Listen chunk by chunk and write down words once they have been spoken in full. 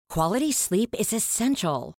Quality sleep is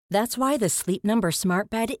essential. That's why the Sleep Number Smart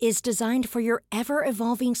Bed is designed for your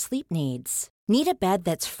ever-evolving sleep needs. Need a bed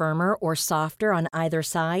that's firmer or softer on either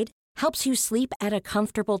side? Helps you sleep at a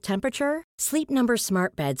comfortable temperature? Sleep Number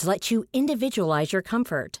Smart Beds let you individualize your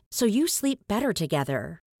comfort, so you sleep better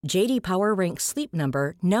together. J.D. Power ranks Sleep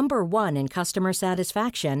Number number 1 in customer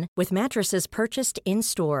satisfaction with mattresses purchased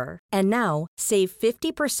in-store. And now, save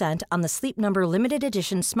 50% on the Sleep Number Limited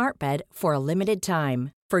Edition Smart Bed for a limited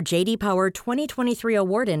time. For J.D. Power 2023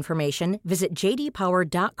 award information, visit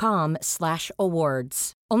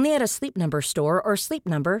jdpower.com/awards. Only at a Sleep Number store or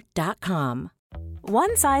sleepnumber.com.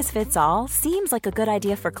 One size fits all seems like a good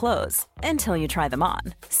idea for clothes until you try them on.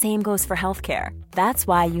 Same goes for healthcare. That's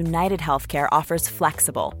why United Healthcare offers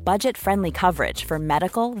flexible, budget-friendly coverage for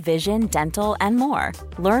medical, vision, dental, and more.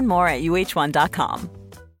 Learn more at uh1.com. Which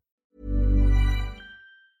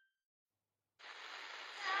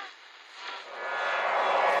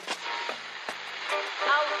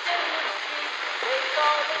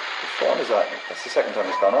one is that? That's the second time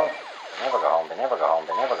it's gone off. They never go home,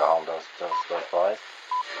 those boys.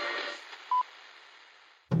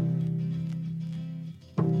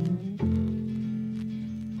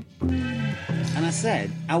 And I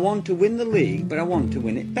said, I want to win the league, but I want to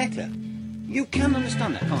win it better. You can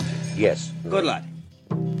understand that, can't you? Yes. Good lad.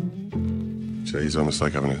 So he's almost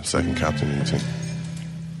like having a second captain in the team.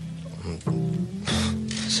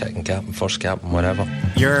 Second captain, first captain, whatever.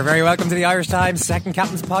 You're very welcome to the Irish Times Second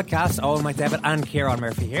Captain's Podcast. Owen McDevitt and Kieran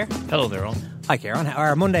Murphy here. Hello there, Owen. Hi, Kieran.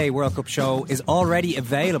 Our Monday World Cup show is already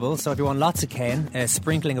available, so if you want lots of Ken, a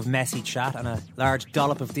sprinkling of messy chat and a large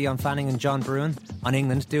dollop of Dion Fanning and John Bruin on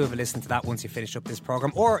England, do have a listen to that once you finish up this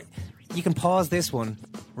programme. Or you can pause this one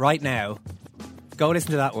right now, go listen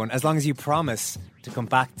to that one, as long as you promise to come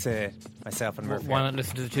back to myself and Murphy. Why not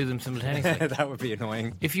listen to the two of them simultaneously? That would be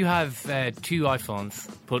annoying. If you have two iPhones,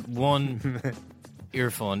 put one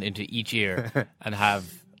earphone into each ear and have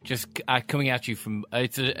just coming at you from...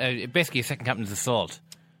 it's basically a second captain's assault.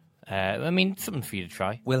 I mean, something for you to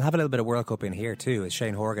try. We'll have a little bit of World Cup in here too, as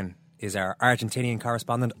Shane Horgan is our Argentinian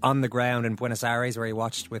correspondent on the ground in Buenos Aires, where he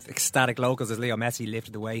watched with ecstatic locals as Leo Messi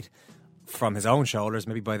lifted the weight from his own shoulders,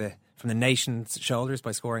 maybe from the nation's shoulders,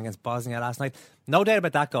 by scoring against Bosnia last night. No doubt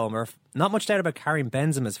about that goal, Murph. Not much doubt about Karim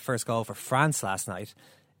Benzema's first goal for France last night,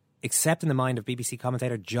 except in the mind of BBC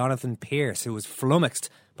commentator Jonathan Pearce, who was flummoxed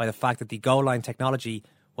by the fact that the goal line technology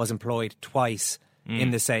was employed twice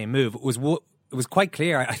in the same move. It was quite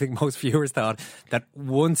clear, I think most viewers thought, that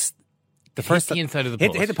once the first... Hit the inside of the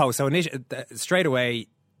post. Hit the post. So straight away,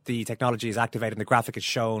 the technology is activated and the graphic is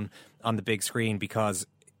shown on the big screen, because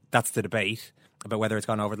that's the debate about whether it's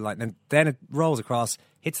gone over the line. And then it rolls across,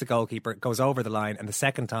 hits the goalkeeper, goes over the line, and the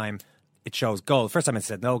second time it shows goal. The first time it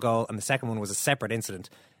said no goal, and the second one was a separate incident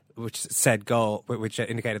which said goal, which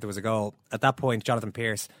indicated there was a goal. At that point, Jonathan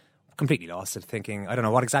Pearce completely lost it, thinking, I don't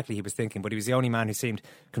know what exactly he was thinking, but he was the only man who seemed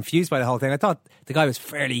confused by the whole thing. I thought the guy was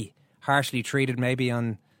fairly harshly treated maybe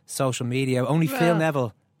on social media. Only Phil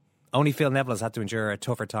Neville has had to endure a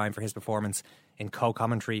tougher time for his performance in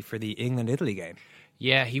co-commentary for the England-Italy game.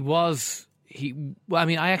 Yeah, he was... I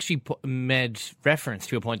mean, I actually made reference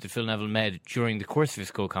to a point that Phil Neville made during the course of his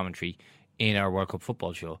co-commentary in our World Cup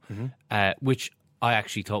football show, which I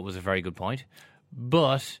actually thought was a very good point.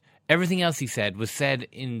 But everything else he said was said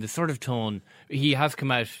in the sort of tone... He has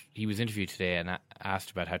come out, he was interviewed today and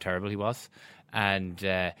asked about how terrible he was.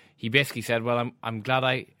 And he basically said, well, I'm glad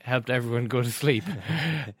I helped everyone go to sleep.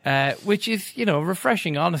 Which is,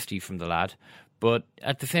 refreshing honesty from the lad. But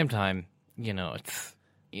at the same time, it's...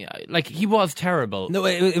 like he was terrible. No,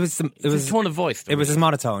 it was his tone of voice. It was his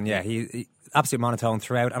monotone. Yeah, he absolute monotone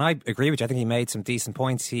throughout. And I agree with you. I think he made some decent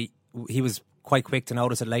points. He was quite quick to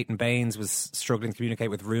notice that Leighton Baines was struggling to communicate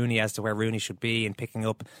with Rooney as to where Rooney should be, and picking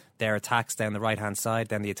up their attacks down the right hand side,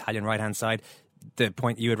 down the Italian right hand side. The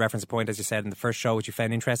point you had referenced, a point as you said in the first show, which you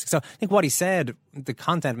found interesting. So I think what he said, the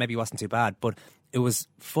content maybe wasn't too bad, but it was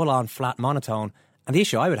full on flat monotone. And the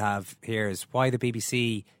issue I would have here is why the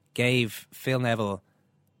BBC gave Phil Neville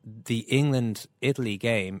the England-Italy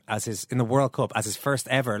game in the World Cup as his first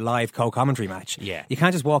ever live co-commentary match. Yeah. You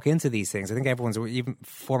can't just walk into these things. I think even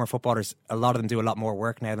former footballers, a lot of them do a lot more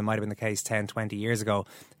work now than might have been the case 10, 20 years ago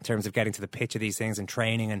in terms of getting to the pitch of these things and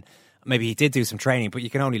training. And maybe he did do some training, but you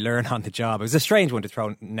can only learn on the job. It was a strange one to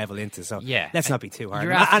throw Neville into, so let's not be too hard.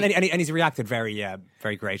 And he's reacted very,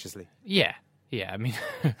 very graciously. Yeah. I mean,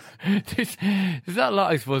 there's not a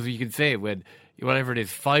lot, I suppose, you could say when whatever it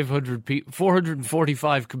is,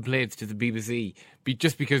 445 complaints to the BBC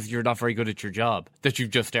just because you're not very good at your job that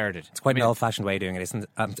you've just started. It's quite an old-fashioned way of doing it, isn't it?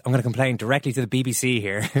 I'm going to complain directly to the BBC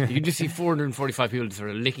here. You can just see 445 people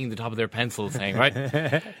sort of licking the top of their pencil saying,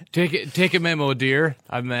 right, take a memo, dear.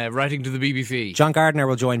 I'm writing to the BBC. John Gardner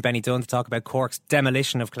will join Benny Dunn to talk about Cork's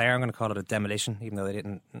demolition of Clare. I'm going to call it a demolition, even though they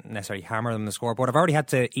didn't necessarily hammer them on the scoreboard. I've already had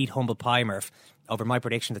to eat humble pie, Murph, over my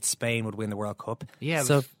prediction that Spain would win the World Cup. Yeah,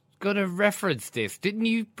 so going to reference this. Didn't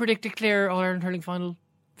you predict a Clare All-Ireland hurling final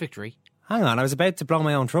victory? Hang on, I was about to blow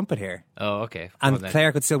my own trumpet here. Oh, okay. And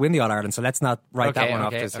Clare could still win the All-Ireland, so let's not write that one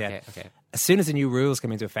off just yet. Okay. As soon as the new rules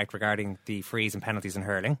came into effect regarding the frees and penalties in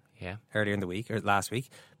hurling, earlier in the week, or last week,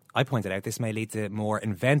 I pointed out this may lead to more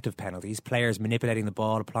inventive penalties, players manipulating the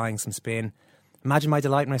ball, applying some spin. Imagine my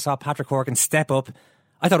delight when I saw Patrick Horgan step up.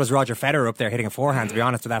 I thought it was Roger Federer up there hitting a forehand, to be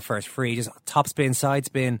honest, with that first free. Just top spin, side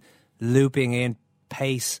spin, looping in,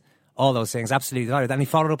 pace, all those things. Absolutely delighted. And he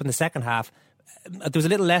followed up in the second half. There was a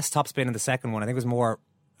little less top spin in the second one. I think it was more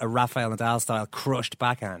a Rafael Nadal style crushed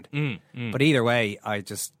backhand. But either way, I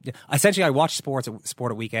watch sport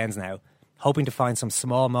at weekends now, hoping to find some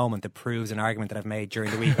small moment that proves an argument that I've made during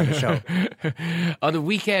the week on the show. On the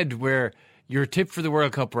weekend where your tip for the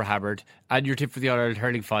World Cup were hammered and your tip for the All-Ireland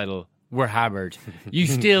hurling final were hammered, you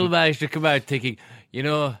still managed to come out thinking,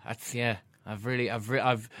 I'm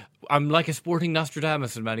like a sporting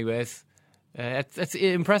Nostradamus in many ways. That's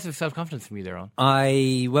impressive self-confidence from you there on.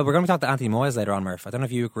 We're going to talk to Anthony Moyes later on, Murph. I don't know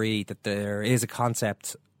if you agree that there is a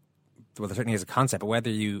concept, well, there certainly is a concept, but whether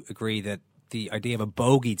you agree that the idea of a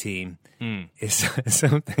bogey team is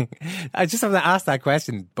something. I just have to ask that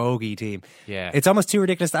question, bogey team. Yeah. It's almost too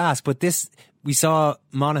ridiculous to ask, but we saw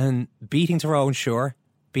Monaghan beating Tyrone, sure,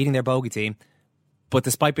 beating their bogey team, but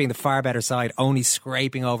despite being the far better side, only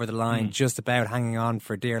scraping over the line, just about hanging on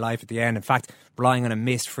for dear life at the end. In fact, relying on a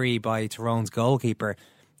missed free by Tyrone's goalkeeper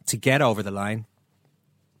to get over the line.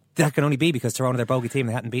 That can only be because Tyrone are their bogey team.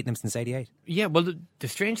 They hadn't beaten them since '88. Yeah, well, the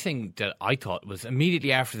strange thing that I thought was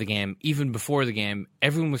immediately after the game, even before the game,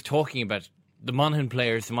 everyone was talking about the Monaghan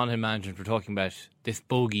players, the Monaghan management were talking about this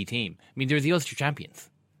bogey team. I mean, they're the Ulster champions.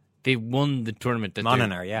 They won the tournament.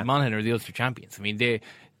 Monaghan are the Ulster champions. I mean, the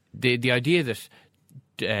idea that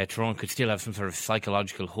Tyrone could still have some sort of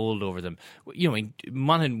psychological hold over them.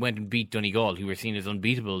 Monaghan went and beat Donegal, who were seen as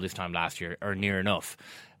unbeatable this time last year, or near enough.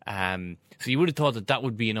 So you would have thought that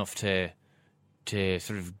would be enough to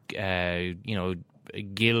sort of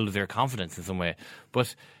gild their confidence in some way.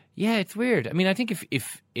 But yeah, it's weird. I mean, I think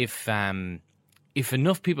if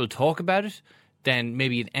enough people talk about it, then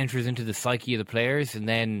maybe it enters into the psyche of the players, and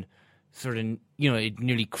then sort of it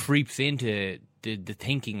nearly creeps into the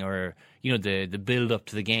thinking or the build up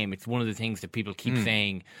to the game. It's one of the things that people keep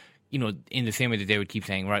saying, in the same way that they would keep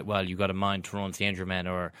saying, right, well, you got to mind Tyrone's danger men,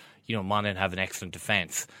 or Monaghan have an excellent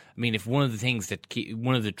defence. I mean, if one of the things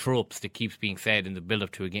one of the tropes that keeps being said in the build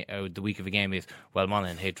up to the week of a game is, well,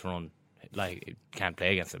 Monaghan hate Tyrone, like can't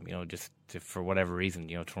play against them, for whatever reason,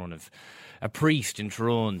 Tyrone have a priest in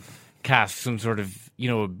Tyrone cast some sort of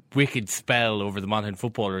wicked spell over the Monaghan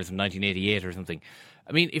footballers in 1988 or something.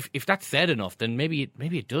 I mean, if that's said enough, then maybe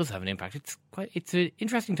it does have an impact. It's an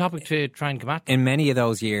interesting topic to try and combat. In many of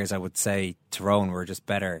those years, I would say Tyrone were just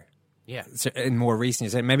better. Yeah. In more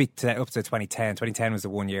recent years, maybe up to 2010. 2010 was the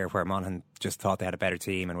one year where Monaghan just thought they had a better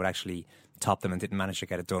team and would actually top them and didn't manage to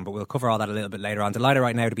get it done. But we'll cover all that a little bit later on. Delighted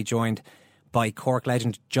right now to be joined by Cork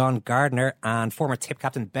legend John Gardner and former tip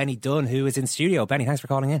captain Benny Dunn, who is in studio. Benny, thanks for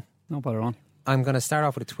calling in. No bother on. I'm going to start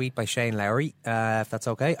off with a tweet by Shane Lowry, if that's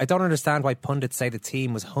okay. I don't understand why pundits say the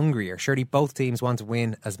team was hungrier. Surely both teams want to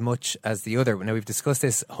win as much as the other. Now, we've discussed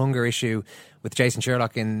this hunger issue with Jason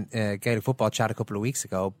Sherlock in Gaelic Football Chat a couple of weeks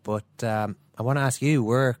ago, but I want to ask you,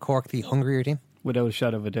 were Cork the hungrier team? Without a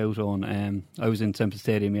shadow of a doubt, Owen. I was in Semple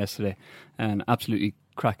Stadium yesterday and absolutely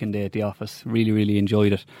cracking day at the office. Really, really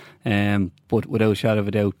enjoyed it. But without a shadow of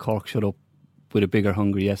a doubt, Cork shut up with a bigger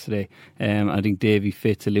hunger yesterday. I think Davy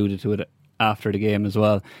Fitz alluded to it after the game as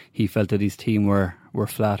well. He felt that his team were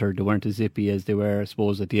flattered. They weren't as zippy as they were, I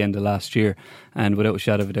suppose, at the end of last year. And without a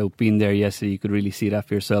shadow of a doubt, being there yesterday, you could really see that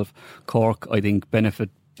for yourself. Cork, I think, benefit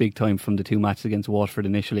big time from the two matches against Waterford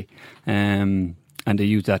initially. And they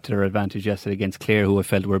used that to their advantage yesterday against Clare, who I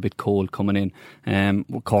felt were a bit cold coming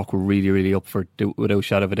in. Cork were really, really up for it without a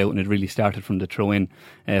shadow of a doubt, and it really started from the throw-in.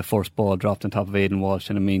 First ball dropped on top of Aidan Walsh,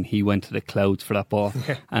 and I mean, he went to the clouds for that ball.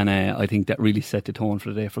 And I think that really set the tone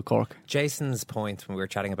for the day for Cork. Jason's point when we were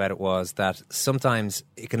chatting about it was that sometimes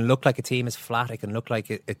it can look like a team is flat, it can look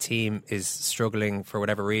like a team is struggling for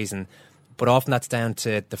whatever reason, but often that's down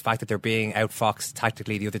to the fact that they're being outfoxed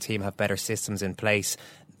tactically. The other team have better systems in place.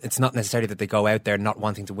 it's not necessarily that they go out there not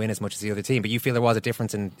wanting to win as much as the other team, but you feel there was a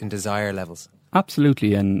difference in desire levels.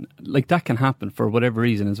 Absolutely, and like that can happen for whatever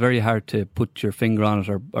reason. It's very hard to put your finger on it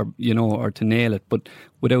or to nail it, but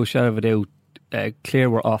without a shadow of a doubt, Clare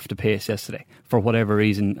were off the pace yesterday for whatever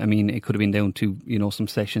reason. I mean, it could have been down to some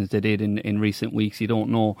sessions they did in recent weeks. You don't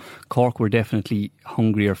know. Cork were definitely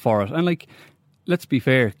hungrier for it, and like, let's be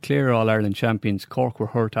fair, Clare are All-Ireland champions. Cork were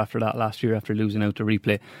hurt after that last year after losing out to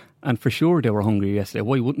replay. And for sure they were hungry yesterday.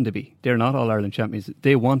 Why wouldn't they be? They're not All-Ireland champions.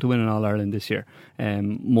 They want to win an All-Ireland this year.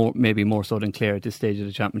 Maybe more so than Clare at this stage of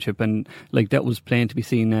the championship. And like, that was plain to be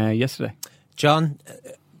seen yesterday. John,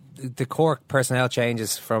 the Cork personnel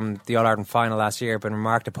changes from the All-Ireland final last year have been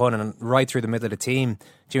remarked upon, and right through the middle of the team,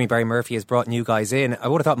 Jimmy Barry Murphy has brought new guys in. I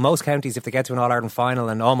would have thought most counties, if they get to an All-Ireland final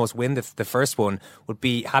and almost win the first one, would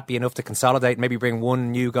be happy enough to consolidate and maybe bring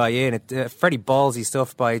one new guy in. Fairly ballsy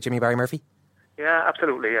stuff by Jimmy Barry Murphy. Yeah,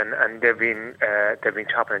 absolutely, and they've been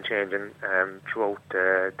chopping and changing throughout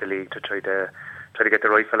the league to try to get the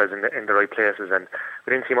right fellas in the right places. And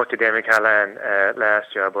we didn't see much of Damien Callahan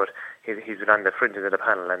last year, but he's been on the fringes of the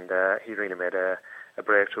panel, and he really made a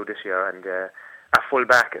breakthrough this year. And at full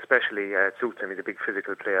back, especially, suits him. He's a big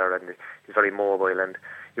physical player, and he's very mobile. And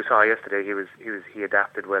you saw yesterday he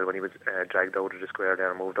adapted well when he was dragged out of the square there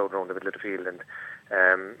and moved out around the middle of the field, and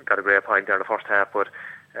got a great point there in the first half. But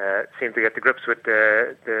seemed to get the grips with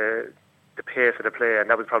the pace of the play, and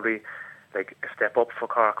that was probably like a step up for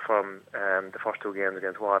Cork from the first two games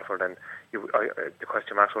against Waterford. And the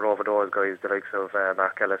question marks were over those guys, the likes of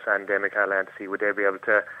Mark Ellis and Damien Callahan, to see would they be able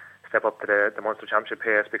to step up to the Munster Championship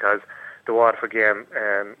pace, because the Waterford game,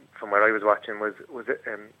 from where I was watching, was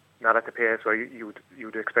not at the pace where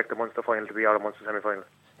you'd expect the Munster final to be, or a Munster semi-final.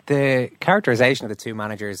 The characterisation of the two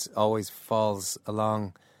managers always falls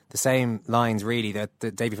along the same lines, really,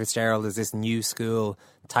 that Davy Fitzgerald is this new school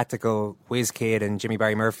tactical whiz kid, and Jimmy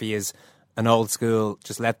Barry Murphy is an old school,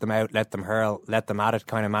 just let them out, let them hurl, let them at it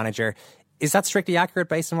kind of manager. Is that strictly accurate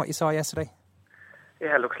based on what you saw yesterday?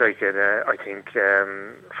 Yeah, it looks like it. I think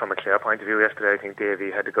from a Clare point of view yesterday, I think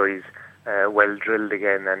Davy had the guys well drilled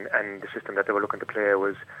again, and the system that they were looking to play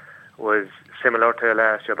was similar to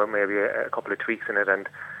last year, but maybe a couple of tweaks in it. And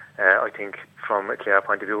I think from a Clare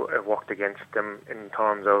point of view, it worked against them in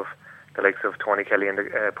terms of the likes of Tony Kelly and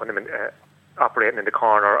putting him in, operating in the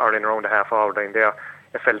corner or in around the half-hour line there.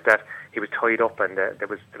 I felt that he was tied up, and there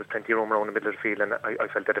was plenty of room around the middle of the field, and I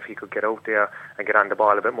felt that if he could get out there and get on the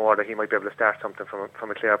ball a bit more, that he might be able to start something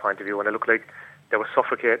from a Clare point of view. And it looked like they were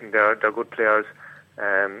suffocating their good players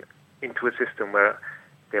into a system where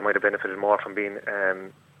they might have benefited more from being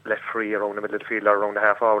left free around the middle of the field or around the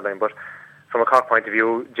half-hour line. But from a Cork point of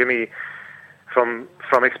view, Jimmy, from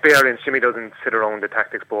experience, Jimmy doesn't sit around the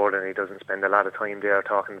tactics board, and he doesn't spend a lot of time there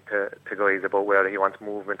talking to guys about where he wants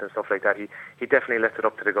movement and stuff like that. He definitely lets it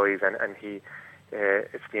up to the guys, and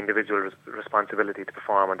it's the individual responsibility to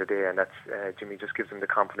perform on the day, and that's Jimmy just gives them the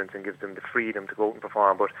confidence and gives them the freedom to go out and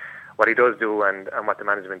perform. But what he does do, and what the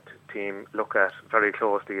management team look at very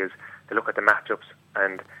closely, is they look at the matchups,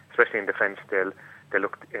 and especially in defence, they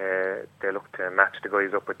look to match the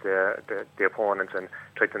guys up with the opponents and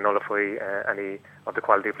try to nullify any of the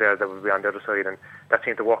quality players that would be on the other side, and that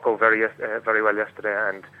seemed to work out very well yesterday.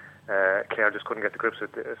 And Clare just couldn't get the grips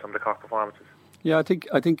with some of the Cork performances. Yeah, I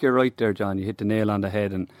think you're right there, John. You hit the nail on the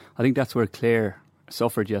head, and I think that's where Clare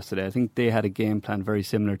suffered yesterday. I think they had a game plan very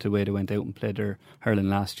similar to the way they went out and played their hurling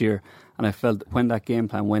last year, and I felt when that game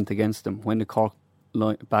plan went against them, when the Cork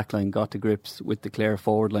backline got to grips with the Clare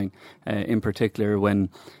forward line, in particular when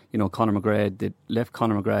Conor McGrath, they left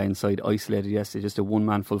Conor McGrath inside isolated yesterday, just a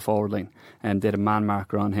one-man full forward line, and they had a man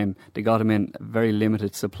marker on him. They got him in a very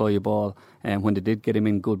limited supply of ball, and when they did get him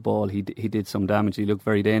in good ball, he did some damage. He looked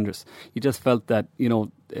very dangerous. You just felt that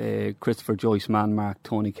Christopher Joyce man marked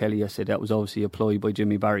Tony Kelly yesterday. That was obviously applied by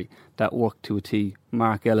Jimmy Barry. That worked to a T.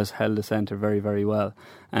 Mark Ellis held the centre very, very well,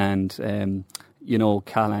 and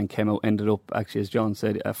Callahan came out, ended up, actually, as John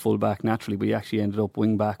said, a full back naturally, but he actually ended up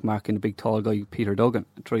wing back, marking the big tall guy, Peter Duggan,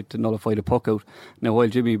 and tried to nullify the puck out. Now, while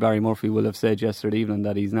Jimmy Barry Murphy will have said yesterday evening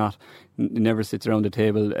that he never sits around the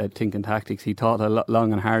table thinking tactics, he thought a lot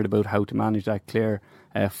long and hard about how to manage that Clare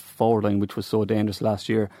forward line, which was so dangerous last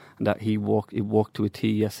year, and that it worked to a T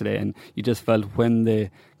yesterday. And you just felt when the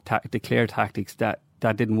Clare tactics that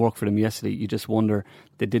didn't work for them yesterday, you just wonder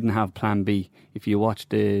they didn't have plan B. If you watch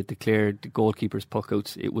the Clare goalkeepers'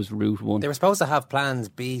 puckouts, it was route one. They were supposed to have plans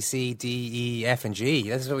B, C, D, E, F and G.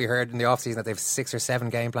 This is what we heard in the off-season, that they have 6 or 7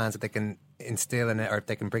 game plans that they can instill in it, or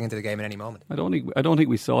they can bring into the game at any moment. I don't think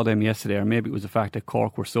we saw them yesterday, or maybe it was the fact that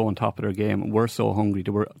Cork were so on top of their game and were so hungry.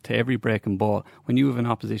 They were to every breaking ball. When you have an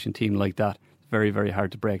opposition team like that, it's very, very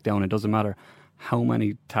hard to break down. It doesn't matter how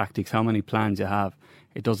many tactics, how many plans you have,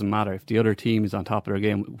 it doesn't matter. If the other team is on top of their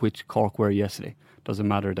game, which Cork were yesterday, doesn't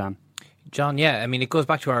matter damn. John, yeah, I mean, it goes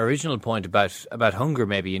back to our original point about hunger,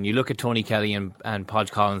 maybe. And you look at Tony Kelly and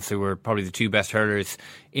Podge Collins, who were probably the two best hurlers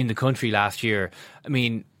in the country last year. I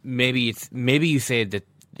mean, maybe you say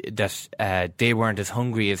that they weren't as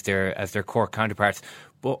hungry as their Cork counterparts,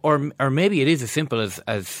 but, or maybe it is as simple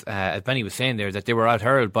as Benny was saying there, that they were out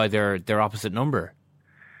hurled by their opposite number.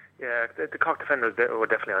 Yeah, the Cork defenders were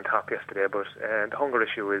definitely on top yesterday, but the hunger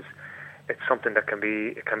issue is. It's something that can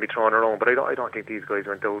be thrown around, but I don't think these guys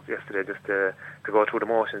went out yesterday just to go through the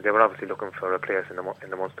motions. They were obviously looking for a place in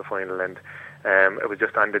the Munster final, and it was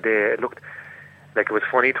just on the day. It looked like it was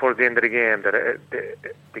funny towards the end of the game that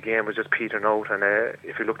the game was just petering out. And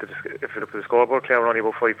if you looked at the scoreboard, Clare were only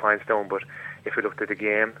about 5 points down. But if you looked at the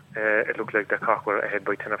game, it looked like the Cork were ahead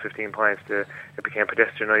by 10 or 15 points. It became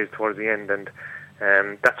pedestrianised towards the end, and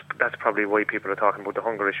that's probably why people are talking about the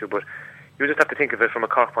hunger issue. But you just have to think of it from a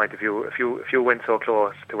Cork point of view. If you went so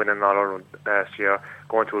close to winning an All-Ireland last year,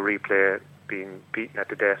 going to a replay, being beaten at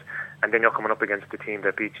the death, and then you're coming up against the team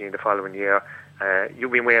that beat you in the following year,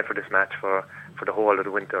 you've been waiting for this match for the whole of the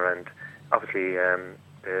winter. And obviously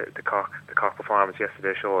the Cork performance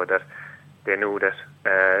yesterday showed that they knew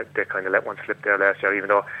that they kind of let one slip there last year, even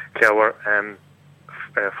though Clare were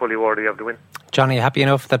fully worthy of the win. Johnny, happy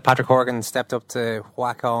enough that Patrick Horgan stepped up to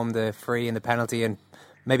whack home the free and the penalty and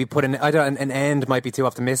maybe put an end might be too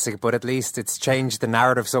optimistic, but at least it's changed the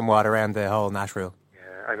narrative somewhat around the whole Nash rule.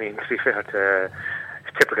 Yeah, I mean, to be fair to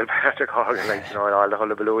typical Patrick Horgan, all the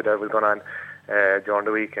hullabaloo that was going on during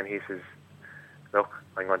the week, and he says, look,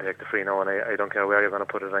 I'm going to take the free now, and I don't care where you're going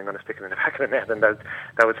to put it, I'm going to stick it in the back of the net. And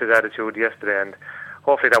that was his attitude yesterday, and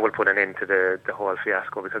hopefully that will put an end to the whole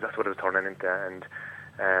fiasco, because that's what it was turning into. And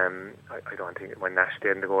I don't think when Nash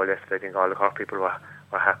stayed in the goal yesterday, I think all the Cork people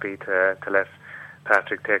were happy to let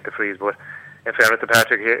Patrick take the frees. But in fairness to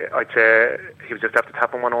Patrick, I'd say he was just after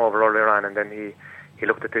tapping one over earlier on, and then he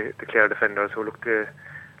looked at the Clare defenders, who looked to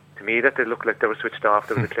me that they looked like they were switched off.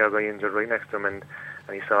 There was a Clare guy injured right next to him, and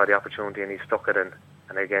he saw the opportunity and he stuck it in.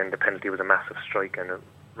 And again, the penalty was a massive strike and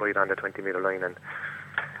right on the 20-metre line. And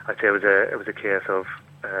I'd say it was a case of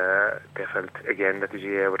they felt again that the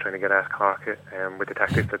GA were trying to get at Cork with the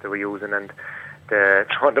tactics that they were using, and they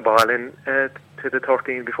throwing the ball in to the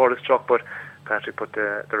 13 before it struck. But Patrick put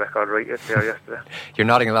the record right there yesterday. You're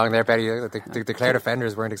nodding along there, Betty. The Clare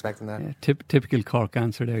defenders weren't expecting that. Yeah, typical Cork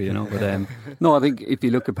answer there, you know. But no, I think if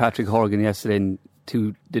you look at Patrick Horgan yesterday,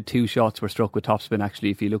 the two shots were struck with topspin.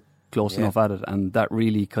 Actually, if you look close enough at it, and that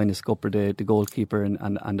really kind of scuppered the goalkeeper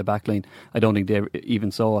and the back line. I don't think they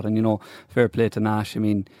even saw it. And you know, fair play to Nash. I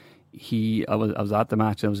mean, I was at the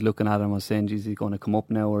match and I was looking at him and I was saying, geez, is he going to come up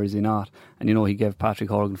now or is he not? And you know, he gave Patrick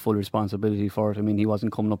Horgan full responsibility for it. I mean, he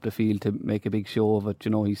wasn't coming up the field to make a big show of it.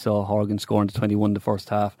 You know, he saw Horgan scoring to 21 the first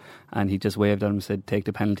half, and he just waved at him and said, take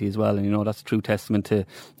the penalty as well. And you know, that's a true testament to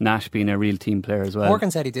Nash being a real team player as well. Horgan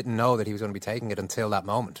said he didn't know that he was going to be taking it until that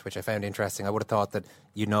moment, which I found interesting. I would have thought that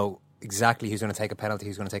you know exactly who's going to take a penalty,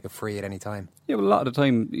 who's going to take a free at any time. Yeah, well, a lot of the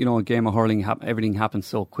time, you know, a game of hurling, everything happens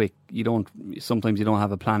so quick. Sometimes you don't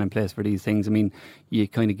have a plan in place for these things. I mean, you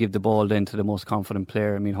kind of give the ball then to the most confident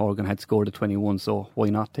player. I mean, Horgan had scored at 21, so why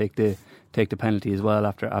not take the penalty as well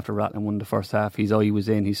after rattling one the first half. His eye was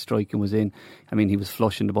in, his striking was in. I mean, he was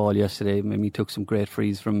flushing the ball yesterday. I mean, he took some great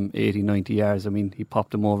frees from 80, 90 yards. I mean, he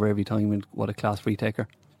popped them over every time, and what a class free taker.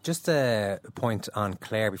 Just a point on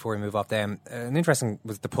Clare before we move off them. An interesting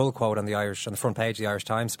was the pull quote on the front page of the Irish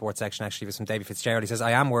Times sports section. Actually, was from Davy Fitzgerald. He says, "I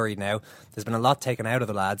am worried now. There's been a lot taken out of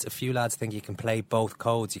the lads. A few lads think you can play both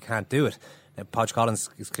codes. You can't do it." Now, Podge Collins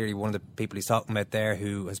is clearly one of the people he's talking about there,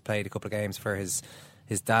 who has played a couple of games for his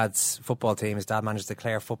dad's football team. His dad manages the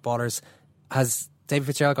Clare footballers. Has Davy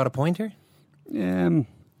Fitzgerald got a point here?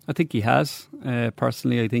 I think he has.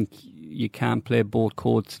 Personally, I think you can't play both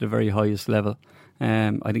codes to the very highest level.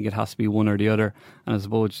 I think it has to be one or the other, and I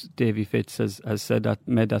suppose Davy Fitz has said that,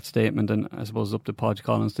 made that statement, and I suppose it's up to Podge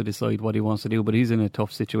Collins to decide what he wants to do. But he's in a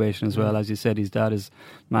tough situation as well. As you said, his dad is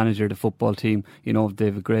manager of the football team. You know, they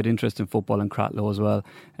have a great interest in football in Cratloe as well.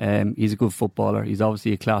 He's a good footballer. He's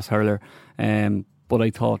obviously a class hurler. But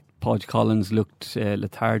I thought Podge Collins looked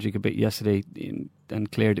lethargic a bit yesterday, and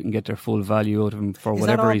Clare didn't get their full value out of him for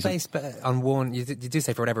whatever reason. Is that all based on one? You do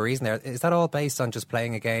say for whatever reason there. Is that all based on just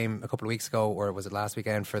playing a game a couple of weeks ago, or was it last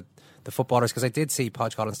weekend for the footballers? Because I did see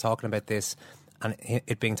Podge Collins talking about this and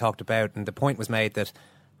it being talked about, and the point was made that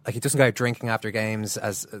he doesn't go out drinking after games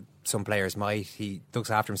as some players might. He looks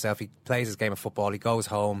after himself. He plays his game of football. He goes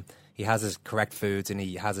home. He has his correct foods and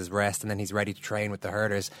he has his rest, and then he's ready to train with the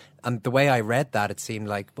herders. And the way I read that, it seemed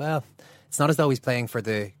like, well, it's not as though he's playing for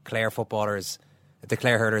the Clare footballers the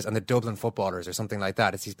Clare hurlers and the Dublin footballers or something like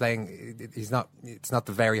that. It's not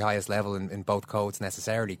the very highest level in both codes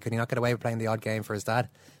necessarily. Could he not get away with playing the odd game for his dad?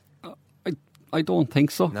 I don't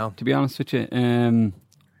think so, no. To be honest with you.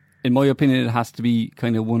 In my opinion, it has to be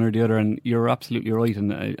kind of one or the other, and you're absolutely right.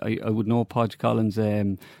 And I would know Podge Collins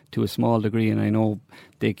to a small degree, and I know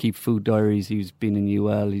they keep food diaries. He's been in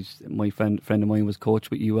UL. My friend of mine was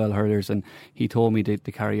coach with UL hurlers, and he told me they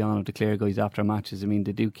carry on with the Clare guys after matches. I mean,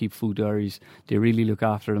 they do keep food diaries. They really look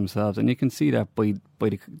after themselves, and you can see that by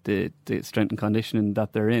the strength and conditioning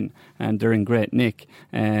that they're in, and they're in great nick.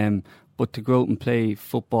 But to go out and play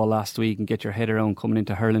football last week and get your head around coming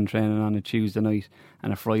into hurling training on a Tuesday night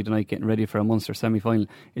and a Friday night getting ready for a Munster semi-final,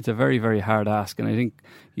 it's a very, very hard ask. And I think,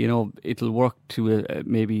 it'll work to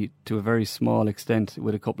maybe to a very small extent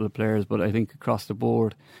with a couple of players, but I think across the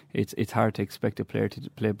board it's hard to expect a player to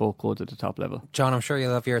play both codes at the top level. John, I'm sure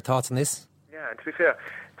you'll have your thoughts on this. Yeah, and to be fair,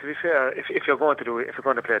 if you're going to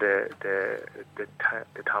play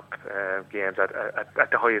the top games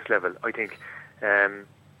at the highest level, I think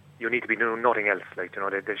you need to be doing nothing else.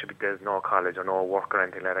 There's no college or no work or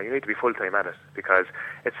anything like that. You need to be full time at it, because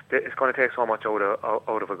it's going to take so much out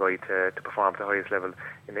of a guy to perform at the highest level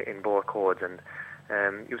in both codes. And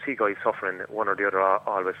you see guys suffering, one or the other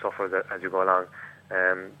always suffers as you go along.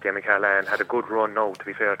 Jamie Callahan had a good run now, to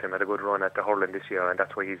be fair to him, had a good run at the hurling this year, and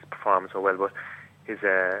that's why he's performing so well. But he's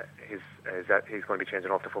going to be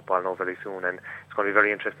changing off the football now very soon, and it's going to be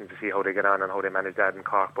very interesting to see how they get on and how they manage that in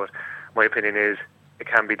Cork. But my opinion is, it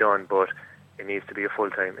can be done, but it needs to be full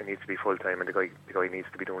time, and the guy needs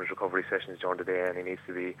to be doing his recovery sessions during the day, and he needs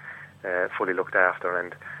to be fully looked after,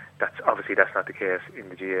 and that's not the case in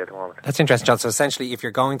the GA at the moment. That's interesting, John. So essentially, if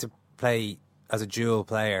you're going to play as a dual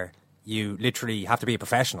player, you literally have to be a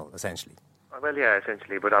professional, essentially. Well, yeah,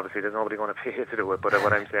 essentially, but obviously there's nobody going to pay you to do it. But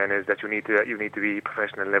what I'm saying is that you need to be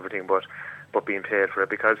professional in everything, but being paid for it,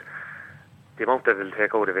 because the amount that it'll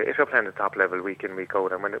take out of it, if you're playing at the top level week in, week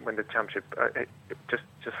out, and when the championship,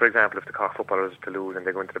 just for example, if the Cork footballers are to lose and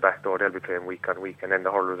they go into the back door, they'll be playing week on week, and then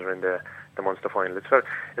the hurlers are in the Munster final.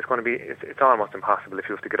 It's almost impossible if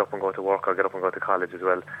you have to get up and go to work or get up and go to college as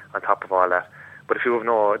well on top of all that. But if you have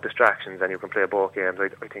no distractions and you can play both games,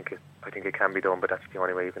 I think it can be done, but that's the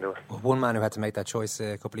only way you can do it. One man who had to make that choice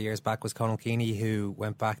a couple of years back was Conal Keaney, who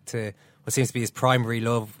went back to what seems to be his primary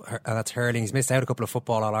love, and that's hurling. He's missed out a couple of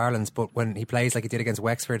football All-Irelands, but when he plays like he did against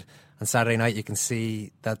Wexford on Saturday night, you can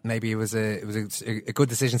see that maybe it was a good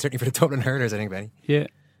decision, certainly for the Dublin hurlers, I think, Benny. Yeah,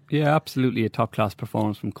 absolutely a top-class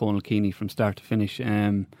performance from Conal Keaney from start to finish.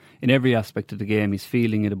 In every aspect of the game, his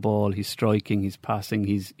feeling of the ball, his striking, his passing,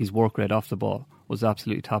 his work rate off the ball was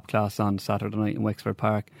absolutely top-class on Saturday night in Wexford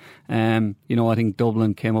Park. I think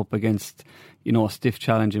Dublin came up against a stiff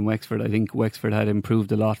challenge in Wexford. I think Wexford had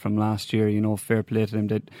improved a lot from last year. Fair play to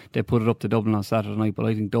them. They put it up to Dublin on Saturday night, but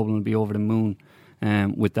I think Dublin will be over the moon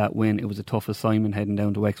with that win. It was a tough assignment heading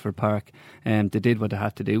down to Wexford Park. They did what they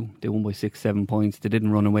had to do. They won by 6-7 points. They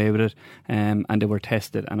didn't run away with it, and they were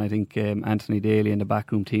tested. And I think Anthony Daly and the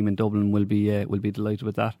backroom team in Dublin will be delighted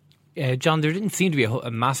with that. John, there didn't seem to be a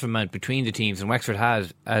massive amount between the teams, and Wexford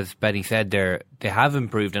has, as Benny said, they have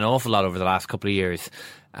improved an awful lot over the last couple of years.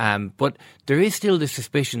 But there is still this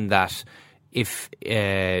suspicion that if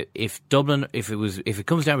it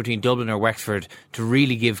comes down between Dublin or Wexford to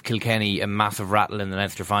really give Kilkenny a massive rattle in the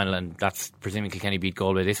Leinster final, and that's presuming Kilkenny beat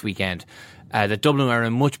Galway this weekend, that Dublin are in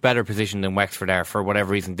a much better position than Wexford are for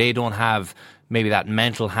whatever reason. They don't have maybe that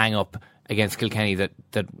mental hang-up against Kilkenny that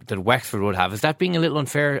Wexford would have. Is that being a little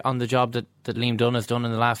unfair on the job that Liam Dunn has done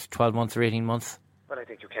in the last 12 months or 18 months? Well, I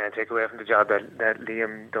think you can't take away from the job that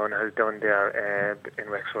Liam Dunn has done there in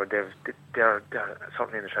Wexford. They're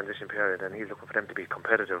certainly in the transition period, and he's looking for them to be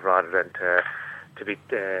competitive rather than to be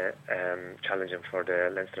challenging for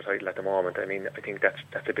the Leinster title at the moment. I mean, I think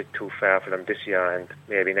that's a bit too far for them this year and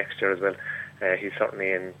maybe next year as well. He's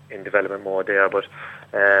certainly in development mode there, but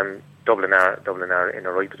Dublin are in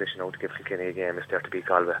the right position now to give Kilkenny a game if they're to beat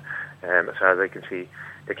Galway. As far as I can see,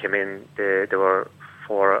 they came in, they were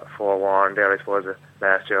 4-1 there, I suppose,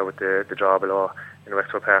 last year with the draw below in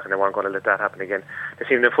Wexford Park, and they weren't going to let that happen again. They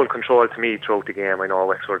seemed in full control to me throughout the game. I know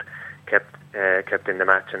Wexford kept in the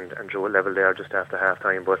match and drew a level there just after half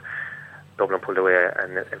time, but Dublin pulled away,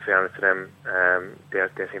 and in fairness to them,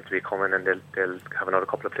 they seem to be coming, and they'll have another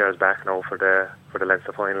couple of players back now for the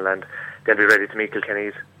Leinster final, and they'll be ready to meet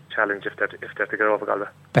Kilkenny's challenge if they're to get over Galway.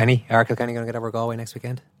 Benny, are Kilkenny going to get over Galway next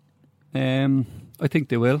weekend? I think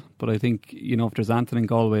they will, but I think, you know, if there's Antrim and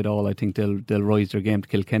Galway at all, I think they'll rise their game to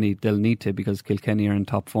Kilkenny. They'll need to, because Kilkenny are in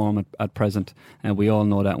top form at present, and we all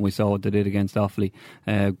know that, and we saw what they did against Offaly.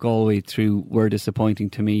 Galway were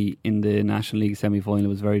disappointing to me in the National League semi-final. I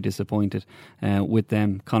was very disappointed with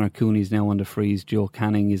them. Conor Cooney's now on the freeze. Joe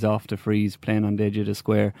Canning is off the freeze, playing on the edge of the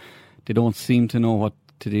square. They don't seem to know what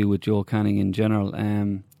to do with Joe Canning in general.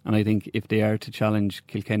 And I think if they are to challenge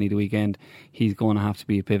Kilkenny the weekend, he's going to have to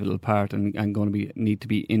be a pivotal part and going to need to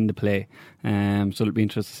be in the play. So it'll be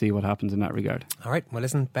interesting to see what happens in that regard. All right, well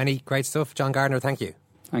listen, Benny, great stuff. John Gardner, thank you.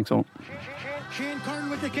 Thanks, all. Shane Curran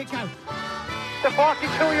with the kick out. The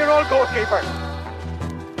 42-year-old goalkeeper.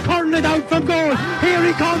 Curran it out from goal. Here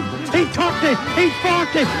he comes. He's 30, he's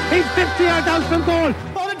 40, he's 50 yards out from goal.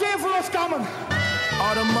 What a day for us coming.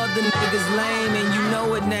 All the mother niggas lame and you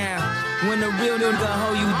know it now. When the real nigga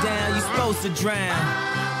hold you down, you supposed to drown.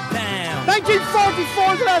 Bam.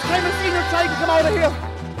 1944 is the last time a senior try to come out of here.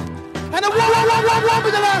 And a won't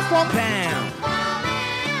be the last one. Bam.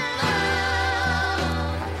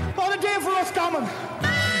 What a day for us coming.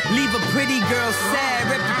 Leave a pretty girl sad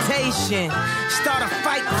reputation. Start a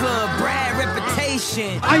fight club, Brad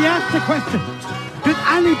reputation. I asked the question, does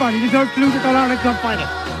anybody deserve to lose at the All-Ireland Club final?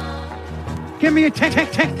 Give me a text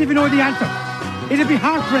if you know the answer. It'll be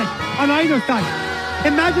heartbreak on either side.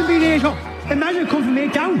 Imagine being 8 up. Imagine coming from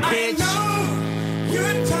 8 down.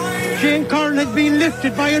 Shane Curran has been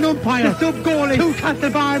lifted by an umpire, sub-goalie, 2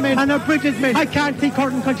 Castlebar men and a British men. I can't see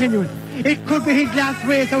Curran continuing. It could be his last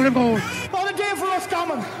race out of goal. What a day for us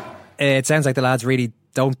coming. It sounds like the lads really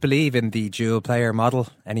don't believe in the dual player model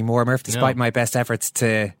anymore, Murph, despite my best efforts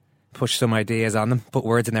to push some ideas on them, put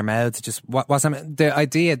words in their mouths. Just the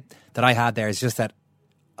idea that I had there is just that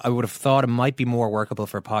I would have thought it might be more workable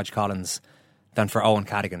for Podge Collins than for Owen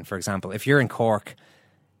Cadigan, for example. If you're in Cork,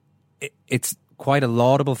 it's quite a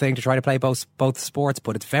laudable thing to try to play both sports,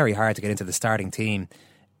 but it's very hard to get into the starting team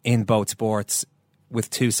in both sports with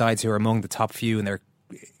two sides who are among the top few, and they're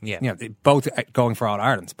both going for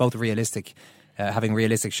All-Irelands, both realistic, having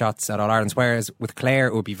realistic shots at All-Irelands. Whereas with Clare,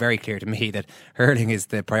 it would be very clear to me that hurling is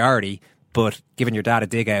the priority, but giving your dad a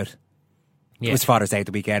dig out. It was Father's Day at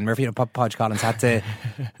the weekend. Murphy, Podge Collins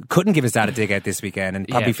couldn't give his dad a dig out this weekend, and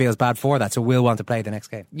probably feels bad for that, so will want to play the next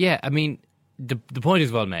game. Yeah, I mean, the point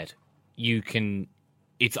is well made.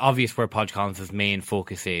 It's obvious where Podge Collins' main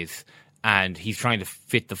focus is, and he's trying to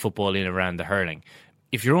fit the football in around the hurling.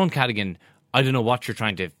 If you're on Cadigan, I don't know what you're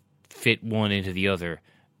trying to fit one into the other.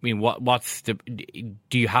 I mean,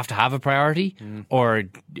 do you have to have a priority? Or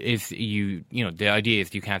is the idea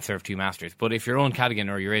is you can't serve two masters. But if you're Owen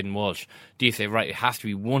Cadigan or you're Aidan Walsh, do you say, right, it has to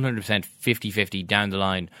be 100% 50-50 down the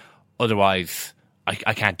line, otherwise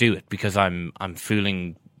I can't do it because I'm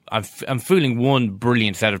fooling one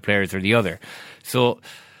brilliant set of players or the other. So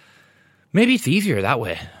maybe it's easier that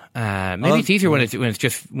way. Maybe it's easier when it's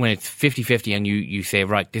 50-50 and you say,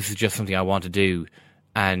 right, this is just something I want to do,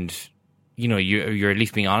 and you're at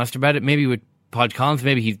least being honest about it. Maybe with Podge Collins,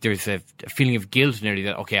 maybe there's a feeling of guilt nearly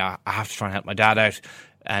that, okay, I have to try and help my dad out,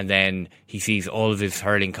 and then he sees all of his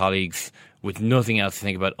hurling colleagues with nothing else to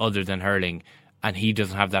think about other than hurling, and he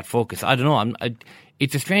doesn't have that focus. I don't know.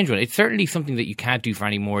 It's a strange one. It's certainly something that you can't do for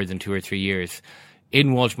any more than 2 or 3 years.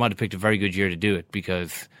 Aidan Walsh might have picked a very good year to do it,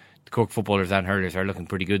 because the Cork footballers and hurlers are looking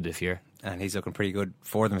pretty good this year. And he's looking pretty good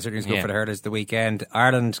for them. Certainly he's good for the hurlers the weekend.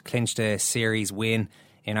 Ireland clinched a series win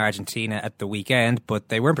in Argentina at the weekend, but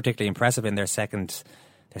they weren't particularly impressive in their second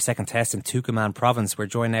test in Tucumán province. We're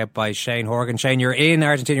joined now by Shane Horgan. Shane, you're in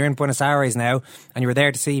Argentina, you're in Buenos Aires now, and you were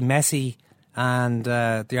there to see Messi and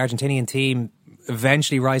the Argentinian team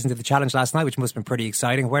eventually rising to the challenge last night, which must have been pretty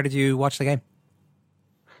exciting. Where did you watch the game?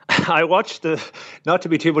 I watched not to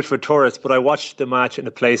be too much for tourists, but I watched the match in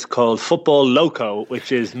a place called Football Loco,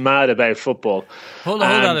 which is mad about football. Hold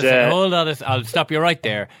on a second. I'll stop you right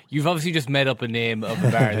there. You've obviously just made up a name of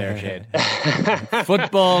a bar there, Shane.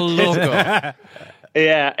 Football Loco.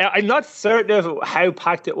 Yeah, I'm not certain of how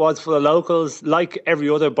packed it was for the locals. Like every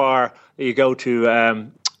other bar you go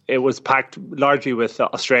to, it was packed largely with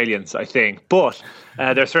Australians, I think. But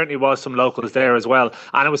there certainly was some locals there as well.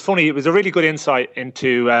 And it was funny. It was a really good insight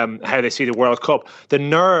into how they see the World Cup. The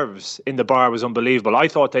nerves in the bar was unbelievable. I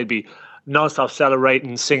thought they'd be non-stop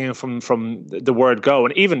celebrating, singing from the word go.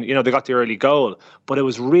 And even, they got the early goal. But it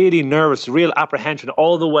was really nervous, real apprehension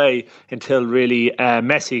all the way until really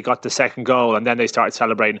Messi got the second goal, and then they started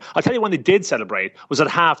celebrating. I'll tell you when they did celebrate was at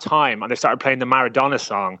half-time, and they started playing the Maradona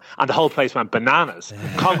song, and the whole place went bananas.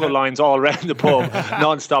 Congo lines all around the pub,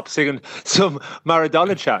 non-stop singing some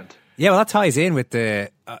Maradona chant. Yeah, well, that ties in with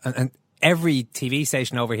the... and every TV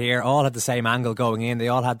station over here all had the same angle going in. They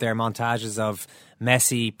all had their montages of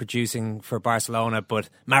Messi producing for Barcelona, but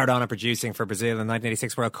Maradona producing for Brazil in the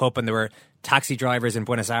 1986 World Cup. And there were taxi drivers in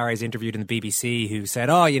Buenos Aires interviewed in the BBC who said,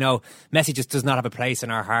 "Oh, you know, Messi just does not have a place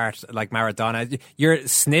in our heart like Maradona." Your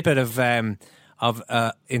snippet of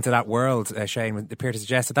into that world, Shane, would appear to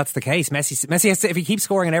suggest that that's the case. Messi has to, if he keeps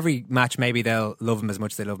scoring in every match, maybe they'll love him as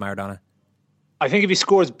much as they love Maradona. I think if he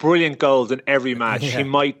scores brilliant goals in every match, he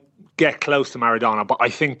might get close to Maradona, but I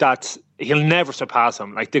think he'll never surpass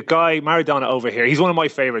him. Like the guy, Maradona over here, he's one of my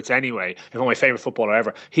favourites anyway. He's one of my favourite footballer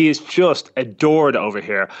ever. He is just adored over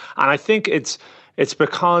here. And I think it's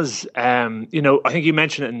because, I think you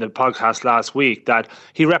mentioned it in the podcast last week, that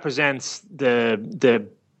he represents the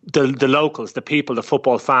locals, the people, the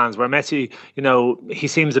football fans, where Messi, he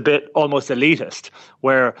seems a bit almost elitist,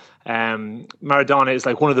 where Maradona is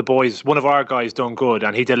like one of the boys, one of our guys done good,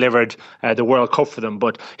 and he delivered the World Cup for them.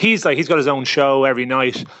 But he's got his own show every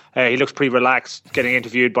night. He looks pretty relaxed, getting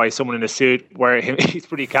interviewed by someone in a suit, where he's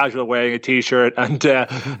pretty casual, wearing a t-shirt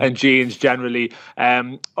and jeans generally.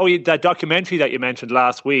 That documentary that you mentioned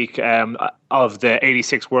last week of the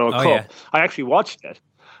 '86 World Cup, yeah. I actually watched it.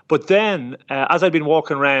 But then, as I've been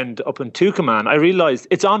walking around up in Tucumán, I realised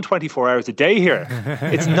it's on 24 hours a day here.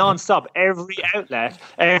 It's non-stop. Every outlet,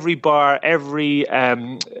 every bar, every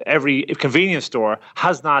convenience store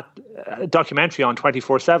has that documentary on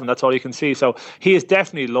 24/7. That's all you can see. So he is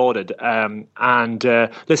definitely lauded.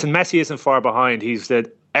 Listen, Messi isn't far behind. He's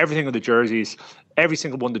everything of the jerseys. Every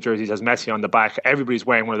single one of the jerseys has Messi on the back. Everybody's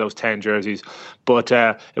wearing one of those 10 jerseys. But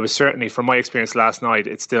it was certainly, from my experience last night,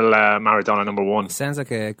 it's still Maradona number one. Sounds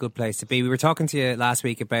like a good place to be. We were talking to you last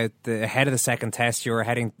week about ahead of the second test.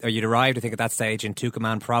 You'd arrived, I think, at that stage in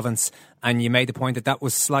Tucumán province, and you made the point that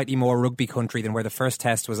was slightly more rugby country than where the first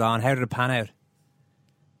test was on. How did it pan out?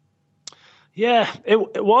 Yeah,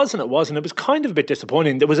 it was and it wasn't. It was kind of a bit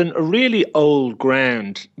disappointing. There was a really old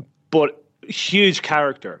ground, but huge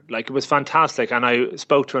character. Like, it was fantastic, and I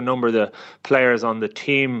spoke to a number of the players on the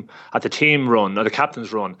team at the team run, or the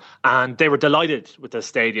captain's run, and they were delighted with the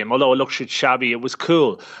stadium. Although it looked shabby, it was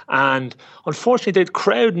cool. And unfortunately, the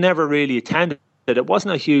crowd never really attended. It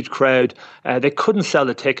wasn't a huge crowd. They couldn't sell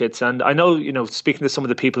the tickets. And I know, speaking to some of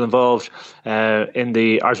the people involved in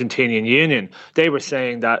the Argentinian Union, they were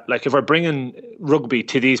saying that, like, if we're bringing rugby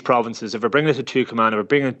to these provinces, if we're bringing it to Tucumán, if we're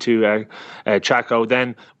bringing it to Chaco,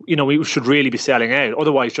 then, we should really be selling out.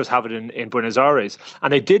 Otherwise, just have it in Buenos Aires.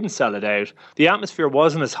 And they didn't sell it out. The atmosphere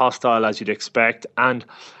wasn't as hostile as you'd expect. And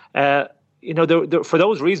for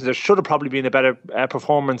those reasons, there should have probably been a better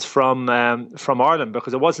performance from Ireland,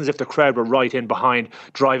 because it wasn't as if the crowd were right in behind,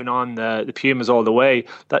 driving on the Pumas all the way.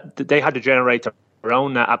 That they had to generate their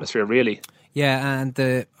own atmosphere, really. Yeah, and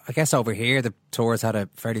I guess over here the tours had a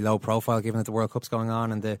fairly low profile, given that the World Cup's going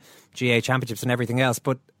on and the GA Championships and everything else.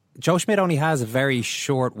 But Joe Schmidt only has very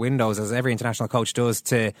short windows, as every international coach does,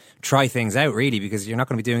 to try things out, really, because you're not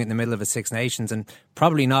going to be doing it in the middle of a Six Nations, and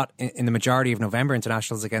probably not in the majority of November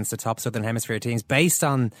internationals against the top Southern Hemisphere teams. Based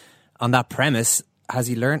on that premise, has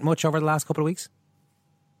he learnt much over the last couple of weeks?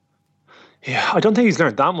 Yeah, I don't think he's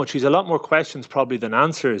learned that much. He's a lot more questions probably than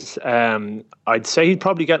answers. I'd say he'd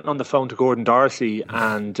probably getting on the phone to Gordon Darcy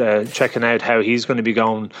and checking out how he's going to be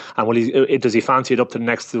going, and does he fancy it up to the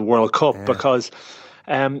next World Cup? Yeah. Because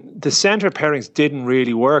the centre pairings didn't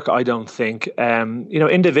really work, I don't think.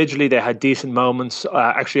 Individually they had decent moments,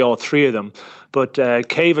 actually all three of them, but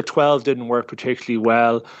Cave at 12 didn't work particularly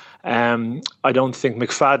well. I don't think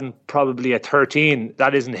McFadden, probably at 13,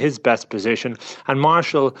 that isn't his best position. And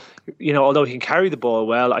Marshall, although he can carry the ball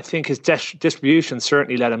well, I think his distribution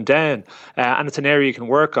certainly let him down, and it's an area you can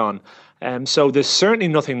work on. So there's certainly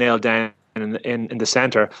nothing nailed down in the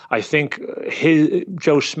centre. I think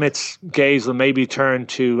Joe Schmidt's gaze will maybe turn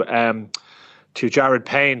to Jared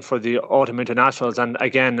Payne for the autumn internationals, and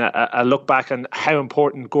again a look back on how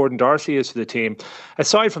important Gordon Darcy is for the team.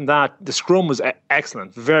 Aside from that, the scrum was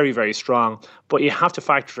excellent, very, very strong, but you have to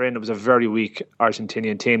factor in it was a very weak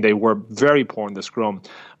Argentinian team. They were very poor in the scrum.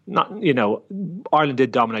 Ireland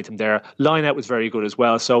did dominate them there. Line out was very good as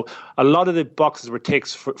well. So a lot of the boxes were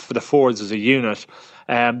ticks for the forwards as a unit.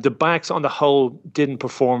 The backs on the whole didn't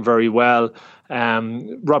perform very well.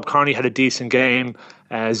 Rob Kearney had a decent game.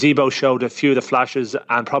 Zebo showed a few of the flashes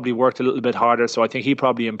and probably worked a little bit harder, so I think he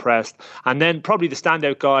probably impressed. And then probably the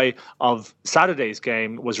standout guy of Saturday's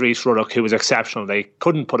game was Rhys Ruddock, who was exceptional. They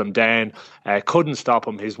couldn't put him down, couldn't stop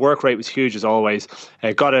him. His work rate was huge as always.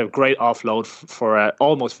 Got a great offload for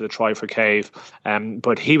almost for the try for Cave.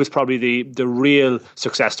 But he was probably the real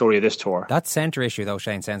success story of this tour. That centre issue, though,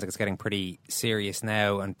 Shane, sounds like it's getting pretty serious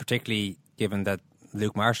now, and particularly given that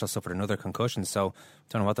Luke Marshall suffered another concussion, so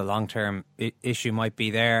don't know what the long-term issue might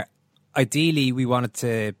be there. Ideally, we wanted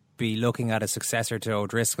to be looking at a successor to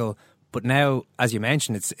O'Driscoll, but now, as you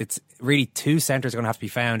mentioned, it's really two centres are going to have to be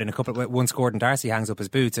found in a couple of... Once Gordon Darcy hangs up his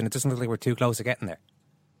boots, and it doesn't look like we're too close to getting there.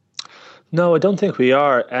 No, I don't think we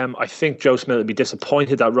are. I think Joe Schmidt would be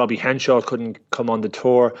disappointed that Robbie Henshaw couldn't come on the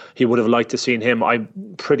tour. He would have liked to seen him. I'm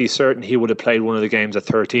pretty certain he would have played one of the games at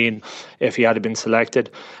 13 if he had been selected.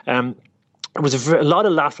 It was a lot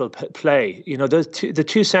of lateral play. You know, the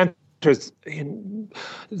two centres,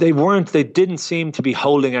 they didn't seem to be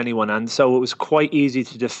holding anyone, and so it was quite easy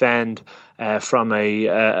to defend from an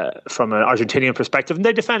Argentinian perspective. And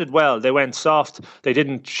they defended well. They went soft. They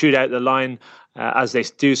didn't shoot out the line as they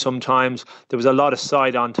do sometimes. There was a lot of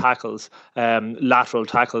side-on tackles, lateral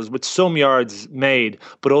tackles, with some yards made,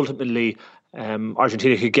 but ultimately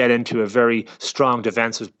Argentina could get into a very strong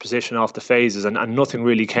defensive position off the phases, and nothing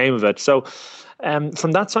really came of it. So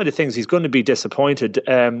from that side of things, he's going to be disappointed.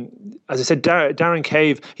 As I said, Darren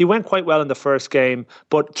Cave, he went quite well in the first game,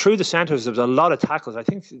 but through the centres there was a lot of tackles. I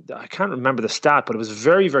can't remember the stat, but it was a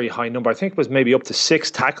very, very high number. I think it was maybe up to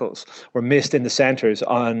 6 tackles were missed in the centres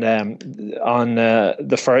during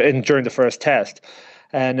the first test.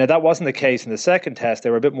 Now, that wasn't the case in the second test. They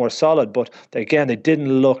were a bit more solid, but again, they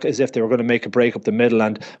didn't look as if they were going to make a break up the middle,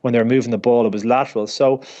 and when they were moving the ball, it was lateral.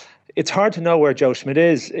 So it's hard to know where Joe Schmidt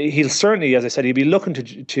is. He'll certainly, as I said, he'll be looking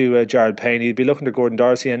to Jared Payne, he'll be looking to Gordon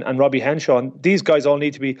Darcy and Robbie Henshaw, and these guys all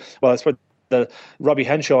need to be, well, I suppose Robbie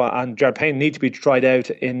Henshaw and Jared Payne need to be tried out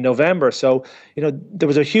in November. So, you know, there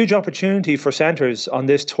was a huge opportunity for centres on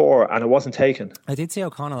this tour, and it wasn't taken. I did see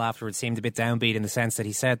O'Connell afterwards seemed a bit downbeat in the sense that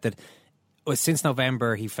he said that since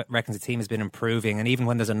November, he reckons the team has been improving, and even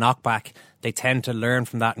when there's a knockback, they tend to learn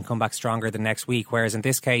from that and come back stronger the next week. Whereas in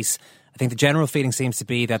this case, I think the general feeling seems to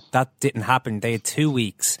be that didn't happen. They had 2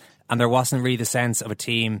 weeks, and there wasn't really the sense of a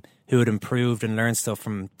team who had improved and learned stuff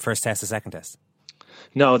from first test to second test.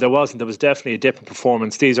 No, there wasn't. There was definitely a different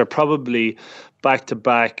performance. These are probably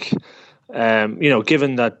back-to-back.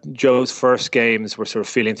 Given that Joe's first games were sort of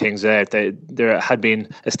feeling things out, there had been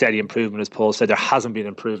a steady improvement, as Paul said. There hasn't been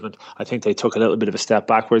improvement. I think they took a little bit of a step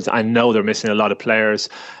backwards. I know they're missing a lot of players,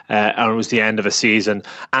 and it was the end of a season.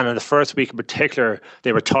 And in the first week in particular,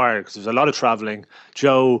 they were tired because there was a lot of travelling.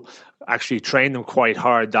 Joe actually trained them quite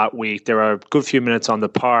hard that week. There were a good few minutes on the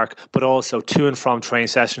park, but also to and from train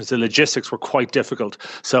sessions. The logistics were quite difficult.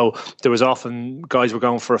 So there was often guys were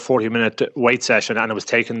going for a 40-minute weight session, and it was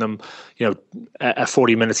taking them,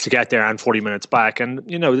 40 minutes to get there and 40 minutes back. And,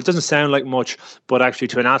 it doesn't sound like much, but actually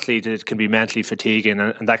to an athlete, it can be mentally fatiguing,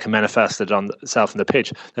 and that can manifest itself on the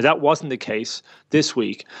pitch. Now, that wasn't the case this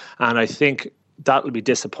week, and I think that will be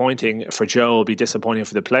disappointing for Joe, will be disappointing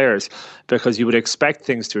for the players, because you would expect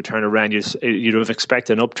things to turn around. You'd have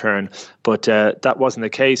expected an upturn, but that wasn't the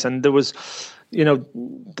case. And there was, I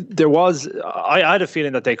had a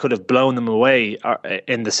feeling that they could have blown them away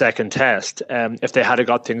in the second test if they had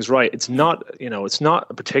got things right. It's not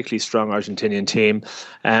a particularly strong Argentinian team.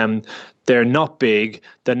 They're not big.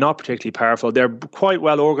 They're not particularly powerful. They're quite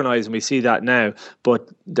well organised, and we see that now. But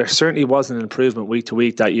there certainly wasn't an improvement week to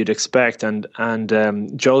week that you'd expect, and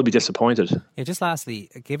Joe will be disappointed. Yeah, just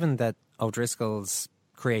lastly, given that O'Driscoll's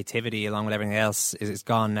creativity, along with everything else, is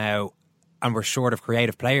gone now, and we're short of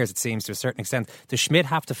creative players, it seems, to a certain extent, does Schmidt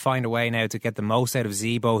have to find a way now to get the most out of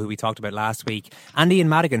Zebo, who we talked about last week, and Ian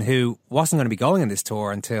Madigan, who wasn't going to be going on this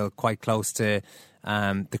tour until quite close to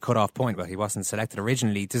the cut-off point? Well, he wasn't selected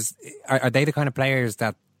originally. Are they the kind of players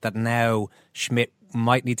that now Schmidt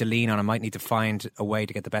might need to lean on and might need to find a way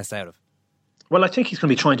to get the best out of? Well, I think he's going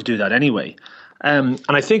to be trying to do that anyway. And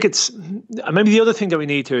I think it's maybe the other thing that we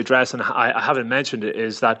need to address, and I haven't mentioned it,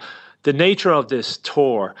 is that the nature of this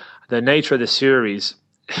tour, the nature of the series,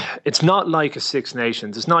 it's not like a Six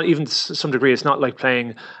Nations. It's not, even to some degree, it's not like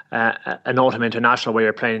playing an autumn international where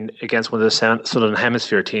you're playing against one of the Southern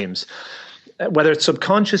Hemisphere teams. Whether it's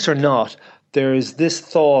subconscious or not, there is this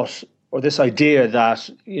thought or this idea that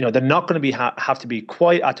they're not going to have to be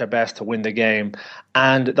quite at their best to win the game,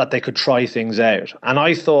 and that they could try things out. And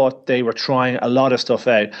I thought they were trying a lot of stuff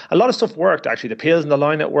out. A lot of stuff worked, actually. The peels in the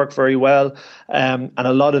line worked very well, and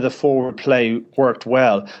a lot of the forward play worked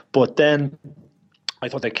well. But then I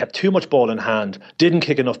thought they kept too much ball in hand, didn't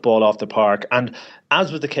kick enough ball off the park. And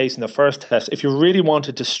as was the case in the first test, if you really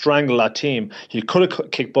wanted to strangle that team, you could have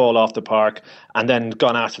kicked ball off the park and then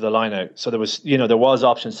gone after the line out. So there was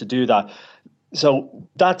options to do that. So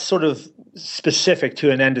that's sort of specific to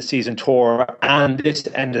an end of season tour, and this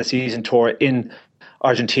end of season tour in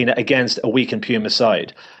Argentina against a weakened Puma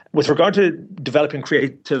side. With regard to developing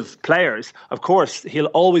creative players, of course, he'll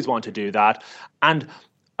always want to do that. And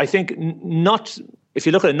I think not if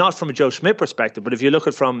you look at it not from a Joe Schmidt perspective, but if you look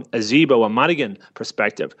at it from a Zebo and Madigan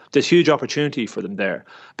perspective, there's huge opportunity for them there.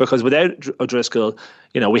 Because without O'Driscoll,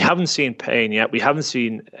 we haven't seen Payne yet, we haven't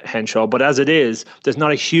seen Henshaw, but as it is, there's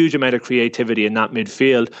not a huge amount of creativity in that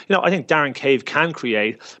midfield. I think Darren Cave can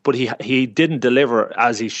create, but he didn't deliver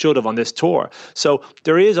as he should have on this tour. So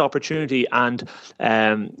there is opportunity, and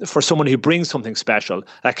for someone who brings something special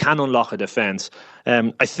that can unlock a defence.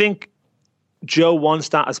 I think Joe wants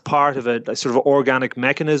that as part of a sort of organic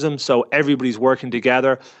mechanism, so everybody's working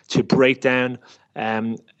together to break down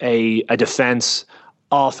a defence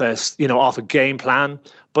off a game plan.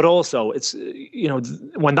 But also, it's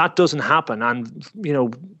when that doesn't happen, and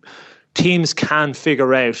teams can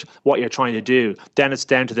figure out what you're trying to do, then it's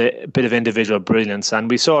down to the bit of individual brilliance.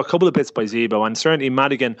 And we saw a couple of bits by Zebo, and certainly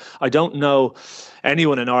Madigan. I don't know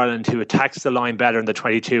anyone in Ireland who attacks the line better in the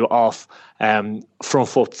 22 off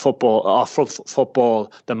front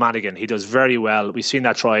football than Madigan. He does very well. We've seen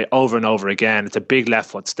that try over and over again. It's a big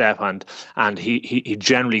left foot step, and he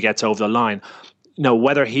generally gets over the line.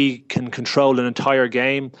 Whether he can control an entire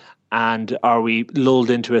game, and are we lulled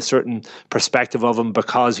into a certain perspective of him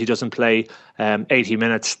because he doesn't play 80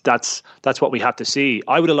 minutes? That's what we have to see.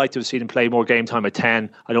 I would have liked to have seen him play more game time at 10.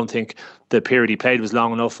 I don't think the period he played was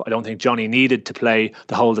long enough. I don't think Johnny needed to play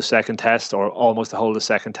the whole of the second test, or almost the whole of the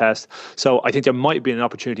second test. So I think there might be an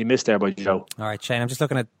opportunity missed there by Joe. All right, Shane, I'm just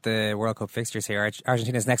looking at the World Cup fixtures here.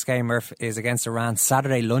 Argentina's next game, Murph, is against Iran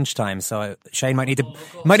Saturday lunchtime. So Shane might need to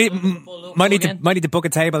book a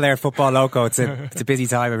table there at Football Loco. It's a busy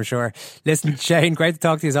time, I'm sure. Listen, Shane, great to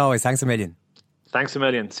talk to you as always. Thanks a million. Thanks a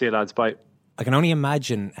million. See you, lads. Bye. I can only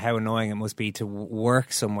imagine how annoying it must be to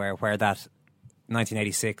work somewhere where that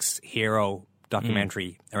 1986 hero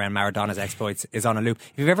documentary around Maradona's exploits is on a loop.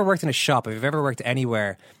 If you've ever worked in a shop, if you've ever worked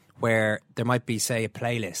anywhere where there might be, say, a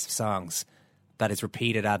playlist of songs that is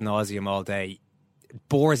repeated ad nauseum all day, it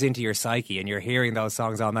bores into your psyche and you're hearing those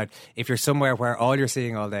songs all night. If you're somewhere where all you're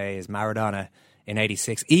seeing all day is Maradona in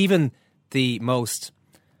 86, even the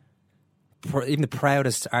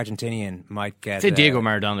proudest Argentinian might get... I'd say Diego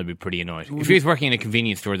Maradona would be pretty annoyed. If he was working in a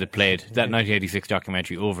convenience store that played that 1986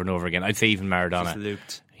 documentary over and over again, I'd say even Maradona. Just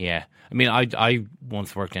looped. Yeah. I mean, I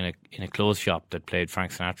once worked in a clothes shop that played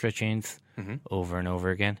Frank Sinatra chains over and over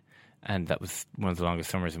again. And that was one of the longest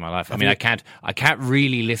summers of my life. I mean, I can't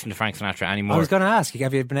really listen to Frank Sinatra anymore. I was going to ask,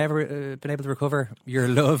 have you been able to recover your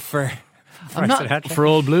love for... For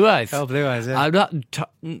Old Blue Eyes. Old Blue Eyes, yeah. I'm not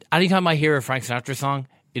anytime I hear a Frank Sinatra song,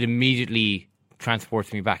 it immediately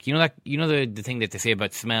transports me back. The thing that they say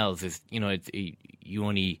about smells is,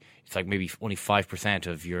 it's like maybe only 5%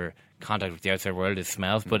 of your contact with the outside world is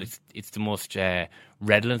smells, but it's the most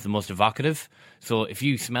redolent, the most evocative. So if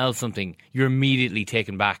you smell something, you're immediately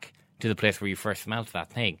taken back to the place where you first smelt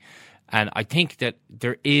that thing. And I think that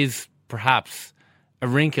there is perhaps a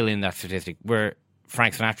wrinkle in that statistic where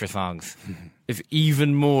Frank Sinatra songs is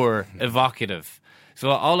even more evocative. So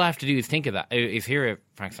all I have to do is think of that, is hear a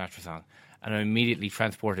Frank Sinatra song, and I'm immediately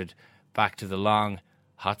transported back to the long,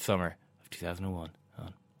 hot summer of 2001.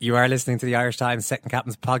 You are listening to the Irish Times Second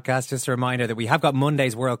Captain's podcast. Just a reminder that we have got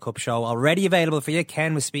Monday's World Cup show already available for you.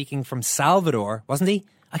 Ken was speaking from Salvador, wasn't he?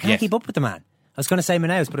 I can't keep up with the man. I was going to say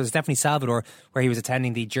Manaus, but it was definitely Salvador, where he was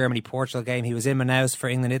attending the Germany-Portugal game. He was in Manaus for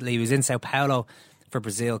England-Italy. He was in Sao Paulo for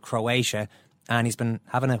Brazil-Croatia. And he's been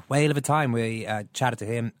having a whale of a time. We chatted to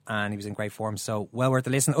him and he was in great form, so well worth a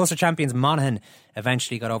listen. Ulster champions Monaghan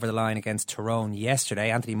eventually got over the line against Tyrone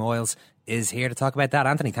yesterday. Anthony Moyles is here to talk about that.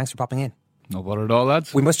 Anthony, thanks for popping in. No bother at all,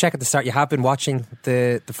 lads. We must check at the start. You have been watching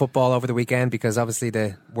the football over the weekend, because obviously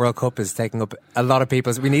the World Cup is taking up a lot of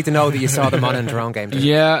people's. We need to know that you saw the Monaghan Tyrone game.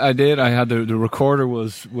 Yeah, I did. I had the recorder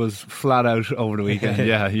was flat out over the weekend.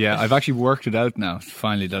 Yeah. I've actually worked it out now,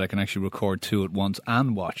 finally, that I can actually record two at once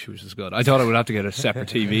and watch, which is good. I thought I would have to get a separate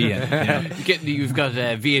TV. You've got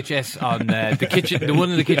VHS on the kitchen, the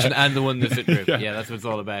one in the kitchen and the one in the sitting room. Yeah, that's what it's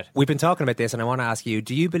all about. We've been talking about this, and I want to ask you,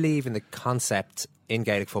 do you believe in the concept in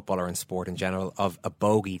Gaelic football or in sport in general of a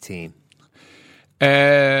bogey team?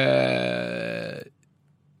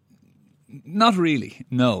 Not really.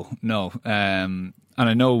 No. And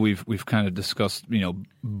I know we've kind of discussed,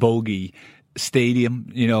 bogey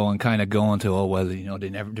stadium, and kind of going to, they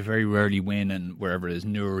very rarely win, and wherever it is,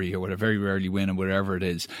 Newry or whatever, very rarely win, and wherever it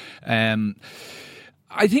is.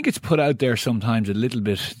 I think it's put out there sometimes a little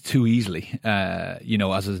bit too easily,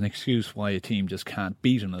 as an excuse why a team just can't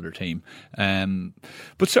beat another team.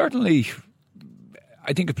 But certainly,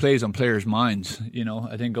 I think it plays on players' minds.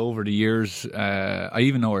 I think over the years, I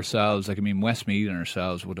even know ourselves. Westmeath and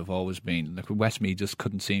ourselves would have always been Westmeath just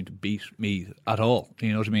couldn't seem to beat me at all.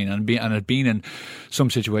 You know what I mean? And had been in some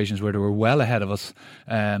situations where they were well ahead of us,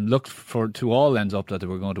 looked to all ends up that they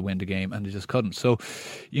were going to win the game, and they just couldn't. So,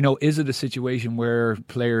 is it a situation where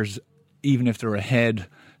players, even if they're ahead,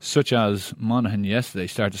 such as Monaghan yesterday,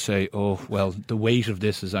 start to say, oh, well, the weight of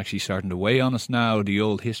this is actually starting to weigh on us now. The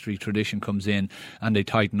old history tradition comes in and they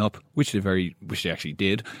tighten up, which they actually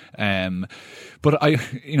did. But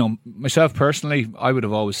myself personally, I would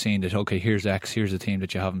have always seen that, okay, here's X, here's a team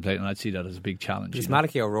that you haven't played, and I'd see that as a big challenge.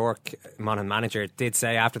 Malachy O'Rourke, Monaghan manager, did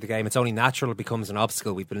say after the game, it's only natural it becomes an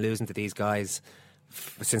obstacle. We've been losing to these guys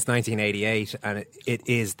since 1988, and it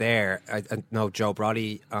is there. I know Joe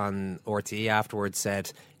Broddy on RTE afterwards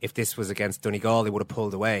said if this was against Donegal, they would have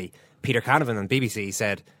pulled away. Peter Canavan on BBC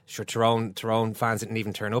said, sure, Tyrone fans didn't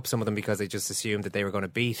even turn up, some of them, because they just assumed that they were going to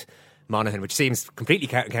beat Monaghan, which seems completely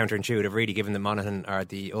counterintuitive, really, given that Monaghan are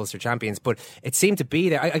the Ulster champions. But it seemed to be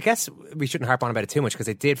there. I guess we shouldn't harp on about it too much, because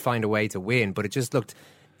they did find a way to win, but it just looked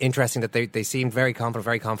interesting that they seemed very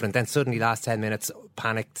confident. Then suddenly, last 10 minutes,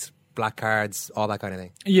 panicked, black cards, all that kind of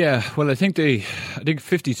thing. Yeah, well, I think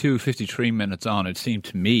 52, 53 minutes on, it seemed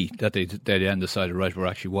to me that they then decided, right, we're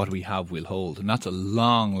actually, what we have, we'll hold. And that's a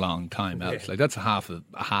long time out. Like, that's a half,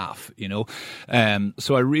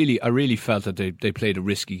 so I really felt that they played a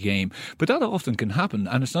risky game. But that often can happen,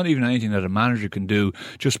 and it's not even anything that a manager can do.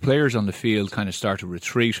 Just players on the field kind of start to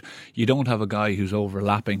retreat. You don't have a guy who's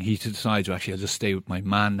overlapping. He decides, actually, I'll just stay with my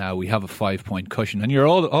man now. We have a 5-point cushion. And you're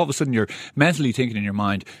all of a sudden, you're mentally thinking in your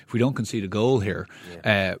mind, if we don't concede a goal here,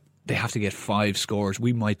 they have to get 5 scores.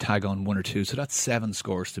 We might tag on 1 or 2, so that's 7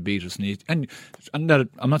 scores to beat us. And that,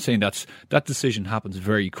 I'm not saying that decision happens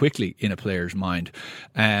very quickly in a player's mind.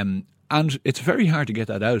 And it's very hard to get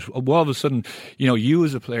that out. All of a sudden, you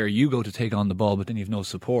as a player, you go to take on the ball, but then you have no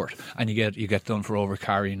support, and you get done for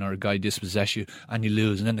overcarrying, or a guy dispossess you and you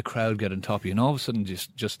lose, and then the crowd get on top of you, and all of a sudden,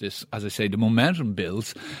 just this, as I say, the momentum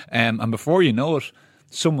builds, and before you know it,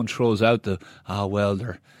 someone throws out the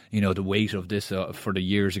the weight of this for the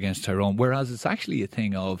years against Tyrone, whereas it's actually a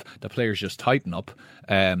thing of the players just tighten up,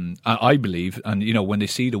 I believe, and when they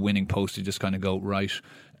see the winning post, they just kind of go, right.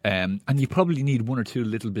 And you probably need 1 or 2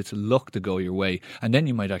 little bits of luck to go your way, and then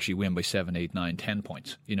you might actually win by 7, 8, 9, 10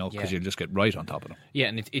 points, because you'll just get right on top of them. Yeah,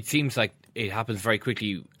 and it seems like it happens very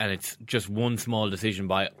quickly, and it's just one small decision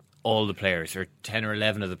by all the players, or 10 or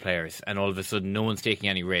 11 of the players, and all of a sudden no one's taking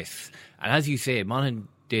any risks. And as you say, Monaghan,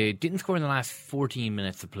 they didn't score in the last 14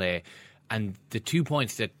 minutes of play, and the 2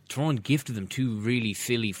 points that Tyrone gifted them, 2 really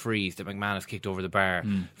silly frees that McManus kicked over the bar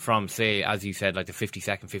from, say, as you said, like the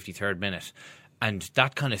 52nd, 53rd minute, and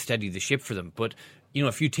that kind of steadied the ship for them. But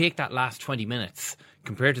if you take that last 20 minutes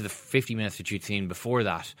compared to the 50 minutes that you'd seen before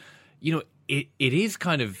that, it is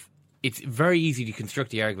kind of, it's very easy to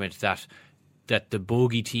construct the argument that the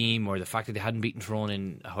bogey team, or the fact that they hadn't beaten Tyrone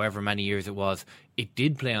in however many years it was, it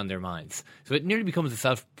did play on their minds. So it nearly becomes a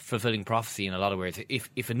self-fulfilling prophecy in a lot of ways.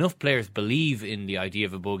 If enough players believe in the idea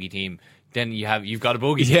of a bogey team, then you've got a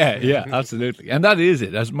bogey team. Yeah, absolutely. And that is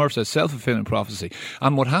it. As Murph says, self-fulfilling prophecy.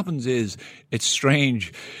 And what happens is, it's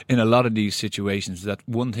strange in a lot of these situations that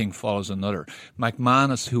one thing follows another.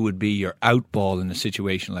 McManus, who would be your outball in a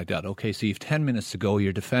situation like that, okay, so you've 10 minutes to go,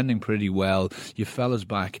 you're defending pretty well, you fellas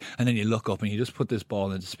back, and then you look up and you just put this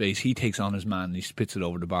ball into space, he takes on his man and he spits it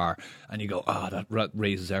over the bar, and you go, that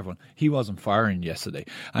raises everyone. He wasn't firing yesterday.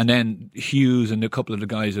 And then Hughes and a couple of the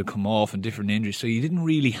guys had come off and different injuries, so you didn't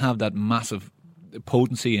really have that massive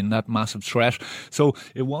potency and that massive threat. So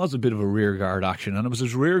it was a bit of a rearguard action, and it was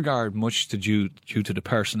a rearguard much due to the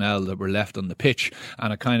personnel that were left on the pitch,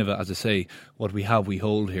 and a kind of, as I say, what we have we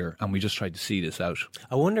hold here, and we just tried to see this out.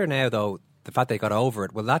 I wonder now, though, the fact they got over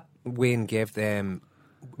it, will that win give them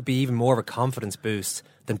be even more of a confidence boost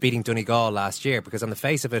than beating Donegal last year? Because on the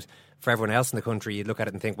face of it, for everyone else in the country, you'd look at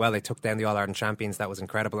it and think, well, they took down the All-Ireland champions, that was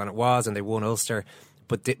incredible, and it was, and they won Ulster,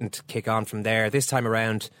 but didn't kick on from there. This time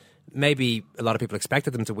around, maybe a lot of people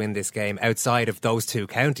expected them to win this game outside of those 2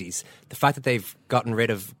 counties. The fact that they've gotten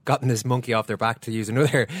this monkey off their back, to use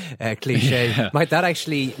another cliche, might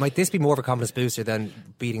this be more of a confidence booster than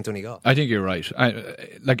beating Donegal? I think you're right.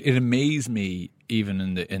 It amazed me, even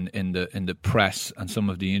in the press and some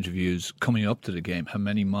of the interviews coming up to the game, how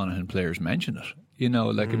many Monaghan players mentioned it. You know,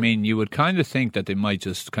 like, I mean, you would kind of think that they might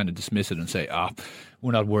just kind of dismiss it and say,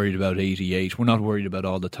 we're not worried about 88. We're not worried about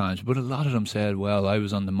all the times. But a lot of them said, well, I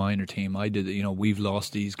was on the minor team. I did, you know, we've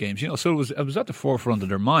lost these games. You know, so it was at the forefront of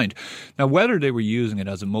their mind. Now, whether they were using it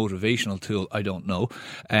as a motivational tool, I don't know.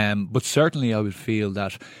 But certainly I would feel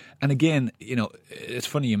that. And again, you know, it's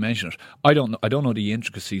funny you mention it. I don't know the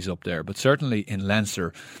intricacies up there, but certainly in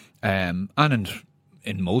Leinster and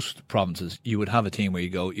in most provinces, you would have a team where you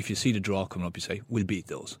go, if you see the draw coming up, you say, we'll beat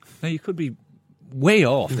those. Now, you could be way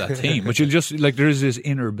off that team, but you'll just, like, there is this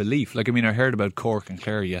inner belief. Like, I mean, I heard about Cork and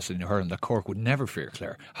Clare yesterday in hurling, that Cork would never fear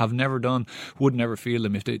Clare, have never done, would never feel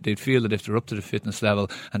them. If they'd feel that if they're up to the fitness level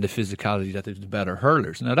and the physicality, that they're the better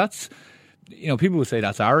hurlers. Now, that's, you know, people would say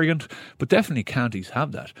that's arrogant, but definitely counties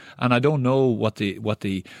have that. And I don't know what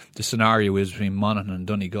the scenario is between Monaghan and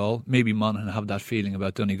Donegal. Maybe Monaghan have that feeling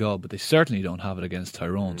about Donegal, but they certainly don't have it against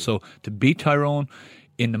Tyrone. So to beat Tyrone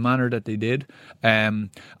in the manner that they did, and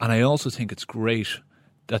I also think it's great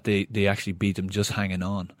that they actually beat them just hanging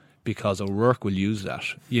on, because O'Rourke will use that.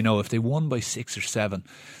 You know, if they won by 6 or 7,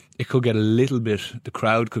 it could get a little bit, the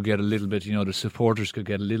crowd could get a little bit, you know, the supporters could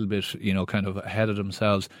get a little bit, you know, kind of ahead of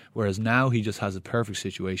themselves. Whereas now he just has a perfect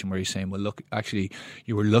situation where he's saying, well, look, actually,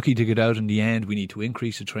 you were lucky to get out in the end. We need to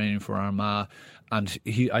increase the training for Armagh. And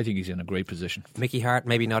I think he's in a great position. Mickey Hart,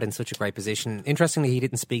 maybe not in such a great position. Interestingly, he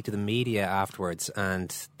didn't speak to the media afterwards,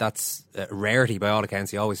 and that's a rarity by all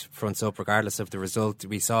accounts. He always fronts up regardless of the result.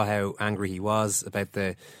 We saw how angry he was about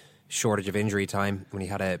the shortage of injury time when he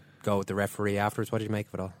had a go with the referee afterwards. What did you make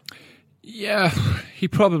of it all? Yeah, he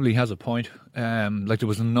probably has a point. Like, there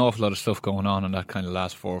was an awful lot of stuff going on in that kind of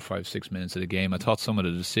last 4 or 5, 6 minutes of the game. I thought some of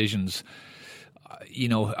the decisions, you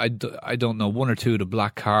know, I don't know, 1 or 2 of the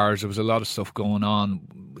black cards, there was a lot of stuff going on,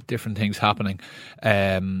 different things happening.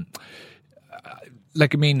 Like,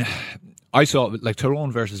 I mean, I saw, like,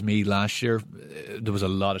 Tyrone versus Meath last year, there was a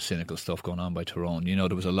lot of cynical stuff going on by Tyrone. You know,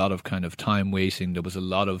 there was a lot of kind of time wasting. There was a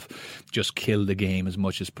lot of just kill the game as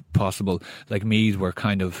much as possible. Like, Meath were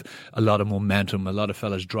kind of a lot of momentum, a lot of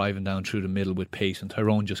fellas driving down through the middle with pace, and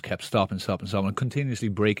Tyrone just kept stopping, and continuously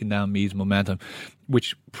breaking down Meath's momentum,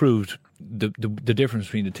 which proved the difference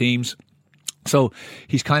between the teams. So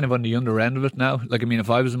he's kind of on the under end of it now. Like, I mean,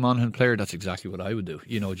 if I was a Monaghan player, that's exactly what I would do.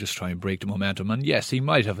 You know, just try and break the momentum. And yes, he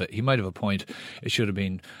might have a point. It should have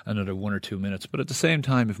been another 1 or 2 minutes. But at the same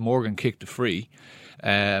time, if Morgan kicked a free,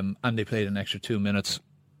 and they played an extra 2 minutes,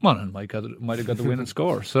 Monaghan might have got the winning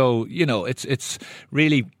score. So, you know, it's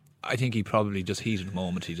really, I think he probably just heated the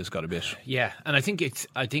moment. He just got a bit. Yeah, and I think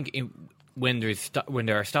when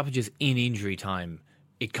there are stoppages in injury time,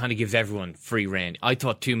 it kind of gives everyone free rein. I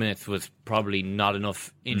thought 2 minutes was probably not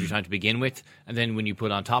enough injury time to begin with. And then when you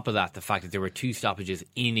put on top of that the fact that there were 2 stoppages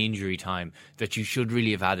in injury time that you should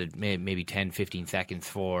really have added maybe 10, 15 seconds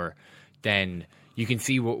for, then you can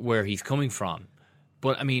see where he's coming from.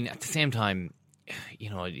 But, I mean, at the same time,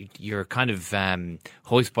 you know, you're kind of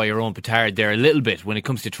hoist by your own petard there a little bit when it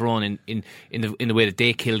comes to Tyrone in the way that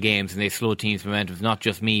they kill games and they slow teams' momentum. It's not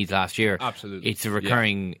just Meath last year. Absolutely. It's a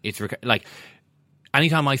recurring... like...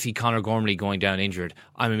 Anytime I see Conor Gormley going down injured,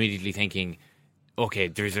 I'm immediately thinking, okay,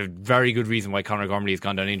 there's a very good reason why Conor Gormley has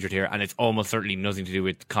gone down injured here, and it's almost certainly nothing to do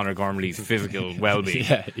with Conor Gormley's physical well-being.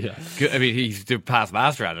 Yeah. I mean, he's the past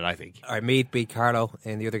master at it, I think. All right, Meath beat Carlow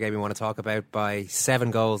in the other game we want to talk about by 7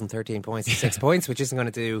 goals and 13 points to 6 points, which isn't going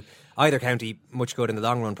to do either county much good in the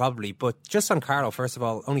long run, probably. But just on Carlow, first of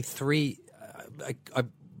all, only 3... I'd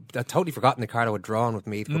totally forgotten that Carlow had drawn with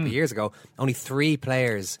Meath a couple of years ago. Only 3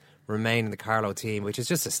 players remain in the Carlow team, which is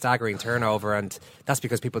just a staggering turnover, and that's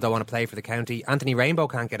because people don't want to play for the county. Anthony Rainbow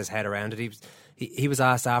can't get his head around it. He was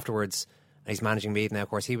asked afterwards, and he's managing Meath now, of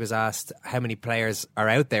course, he was asked how many players are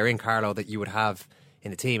out there in Carlow that you would have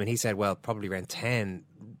in the team, and he said, well, probably around 10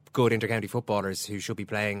 good inter-county footballers who should be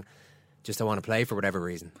playing, just don't want to play for whatever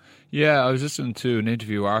reason. Yeah, I was listening to an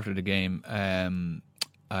interview after the game,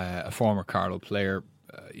 a former Carlow player,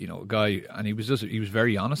 you know, a guy, and he was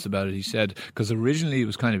very honest about it. He said, because originally it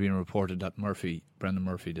was kind of being reported that Brendan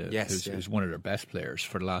Murphy, who's one of their best players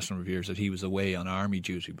for the last number of years, that he was away on army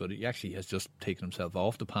duty, but he actually has just taken himself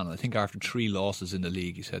off the panel. I think after 3 losses in the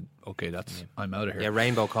league, he said, okay, I'm out of here. Yeah,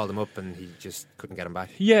 Rainbow called him up and he just couldn't get him back.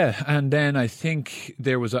 Yeah, and then I think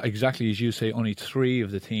there was, exactly as you say, only 3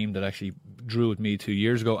 of the team that actually drew with me 2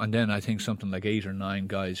 years ago, and then I think something like 8 or 9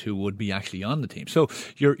 guys who would be actually on the team. So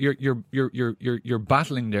you're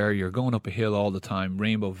battling there. You're going up a hill all the time.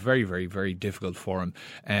 Rainbow, very, very, very difficult for him,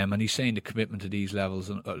 and he's saying the commitment to these levels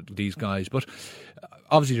and these guys. But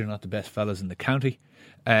obviously, they're not the best fellas in the county.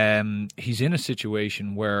 He's in a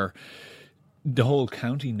situation where the whole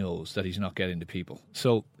county knows that he's not getting the people.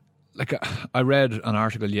 So, like, I read an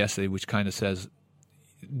article yesterday which kind of says,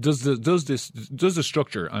 does the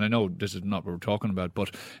structure, and I know this is not what we're talking about,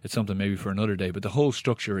 but it's something maybe for another day, but the whole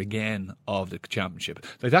structure again of the championship,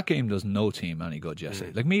 like that game does no team any good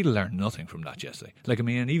yesterday. Like Meath learned nothing from that yesterday. Like, I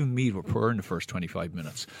mean, and even Meath were poor in the first 25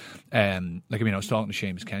 minutes. I was talking to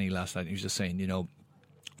Seamus Kenny last night, and he was just saying,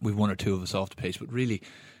 we've one or two of us off the pace, but really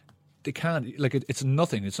they can't, like, it's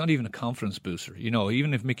nothing. It's not even a confidence booster.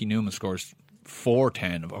 Even if Mickey Newman scores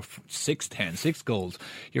 4-10 or 6-10, 6 goals,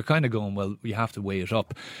 you're kind of going, well, you have to weigh it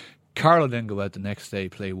up. Carlow then go out the next day,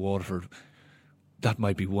 play Waterford. That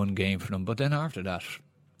might be one game for them, but then after that,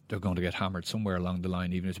 they're going to get hammered somewhere along the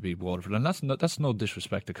line, even if it be Waterford. And that's no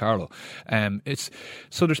disrespect to Carlow.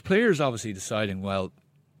 So there's players obviously deciding, well,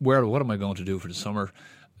 what am I going to do for the summer?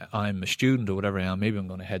 I'm a student or whatever I am. Maybe I'm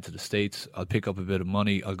going to head to the States. I'll pick up a bit of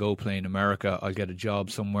money. I'll go play in America. I'll get a job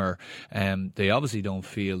somewhere. They obviously don't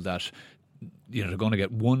feel that they're going to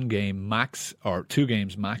get one game max or 2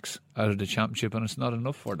 games max out of the championship, and it's not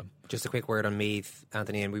enough for them. Just a quick word on Meath,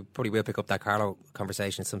 Anthony, and we probably will pick up that Carlow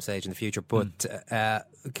conversation at some stage in the future, but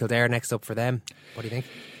Kildare next up for them. What do you think?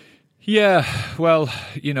 Yeah, well,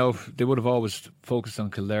 they would have always focused on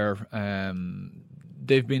Kildare.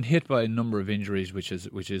 They've been hit by a number of injuries, which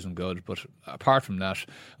isn't good. But apart from that,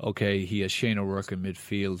 okay, he has Shane O'Rourke in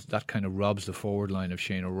midfield. That kind of robs the forward line of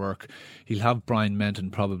Shane O'Rourke. He'll have Brian Menton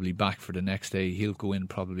probably back for the next day. He'll go in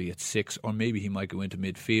probably at 6, or maybe he might go into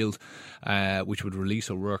midfield, which would release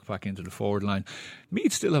O'Rourke back into the forward line.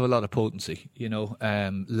 Meath still have a lot of potency.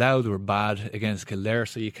 Louth were bad against Kildare,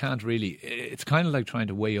 so you can't really. It's kind of like trying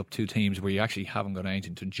to weigh up 2 teams where you actually haven't got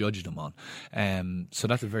anything to judge them on. So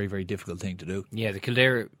that's a very, very difficult thing to do. Yeah, the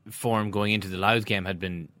Kildare form going into the Louth game had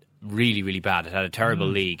been really, really bad. It had a terrible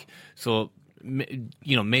league, so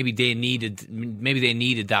maybe they needed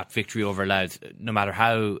that victory over Louth, no matter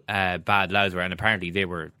how bad Louth were, and apparently they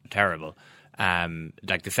were terrible.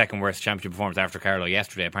 Like the second worst championship performance after Carlow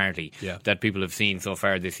yesterday, apparently, that people have seen so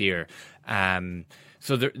far this year.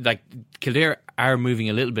 So Kildare are moving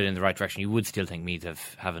a little bit in the right direction. You would still think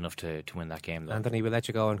Meath have enough to win that game, though. Anthony, we'll let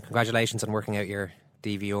you go, and congratulations on working out your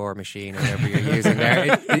DVR machine or whatever you're using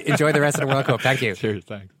there. Enjoy the rest of the World Cup. Thank you. Cheers,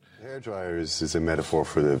 thanks. Hairdryer is a metaphor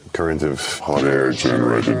for the current of hot air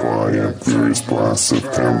generated by various blasts of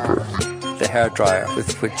temper. The hairdryer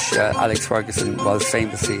with which Alex Ferguson was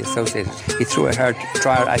famously associated. He threw a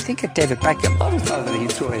hairdryer, I think, at David Beckham. I always thought that he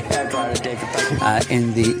threw a hairdryer at David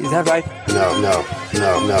Beckham. Is that right? No.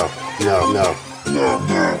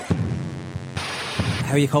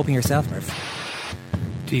 How are you coping yourself, Murph?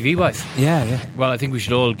 TV wise? Yeah. Well, I think we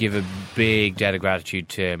should all give a big debt of gratitude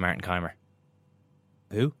to Martin Keimer.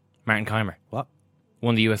 Who? Martin Keimer. What?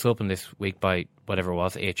 Won the US Open this week by whatever it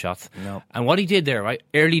was, 8 shots. No. And what he did there, right,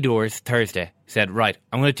 early doors, Thursday, said, right,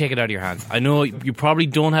 I'm going to take it out of your hands. I know you probably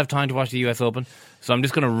don't have time to watch the US Open, so I'm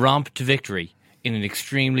just going to romp to victory in an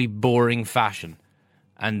extremely boring fashion.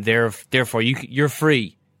 And therefore, you're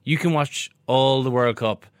free. You can watch all the World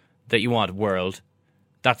Cup that you want, world.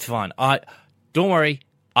 That's fine. Don't worry.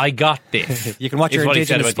 I got this. You can watch your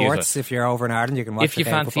indigenous sports if you're over in Ireland. You can watch the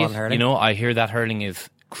game football and hurling. I hear that hurling is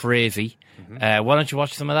crazy. Mm-hmm. Why don't you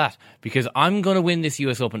watch some of that? Because I'm going to win this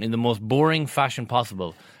US Open in the most boring fashion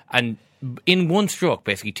possible, and in one stroke,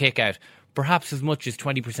 basically take out perhaps as much as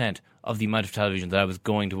 20% of the amount of television that I was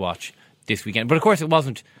going to watch this weekend. But of course, it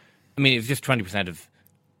wasn't. I mean, it was just 20% of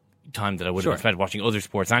time that I would have spent watching other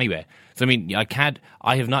sports anyway. So I mean, I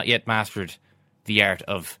have not yet mastered the art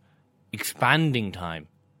of expanding time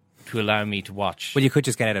to allow me to watch. Well, you could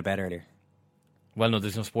just get out of bed earlier. Well, no,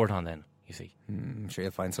 there's no sport on then, you see. I'm sure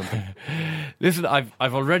you'll find something. Listen, I've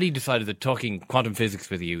already decided that talking quantum physics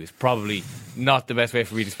with you is probably not the best way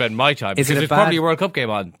for me to spend my time. Because there's probably a World Cup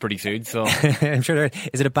game on pretty soon. So I'm sure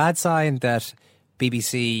is it a bad sign that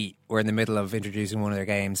BBC were in the middle of introducing one of their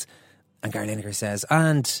games and Gary Lineker says,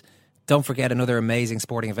 and don't forget another amazing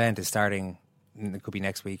sporting event is starting, it could be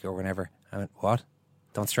next week or whenever. I went, what?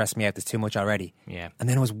 Don't stress me out, there's too much already. Yeah. And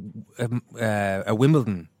then it was a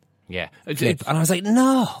Wimbledon. Yeah. And I was like,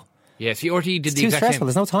 no. Yeah, see, RT did it's the too exact stressful. same.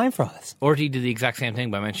 There's no time for all this. RT did the exact same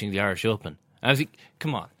thing by mentioning the Irish Open. And I was like,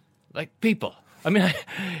 come on. Like, people. I mean,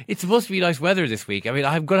 it's supposed to be nice weather this week. I mean,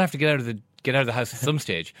 I'm going to have to get out of the house at some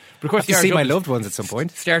stage. But of course, I have to see my loved ones at some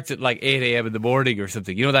point. Starts at like 8 a.m. in the morning or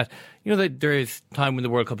something. You know that there is time when the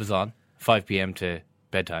World Cup is on, 5 p.m. to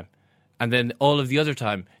bedtime. And then all of the other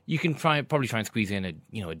time, you can probably try and squeeze in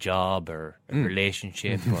a job or a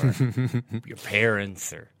relationship or your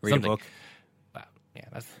parents or read something. A book. Well, yeah,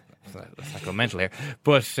 that's not mental here.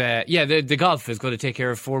 But the golf is going to take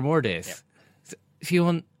care of 4 more days. Yeah.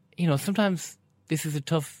 So, sometimes this is a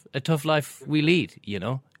tough life we lead.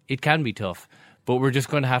 It can be tough, but we're just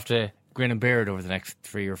going to have to grin and bear it over the next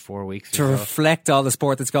 3 or 4 weeks. To reflect all the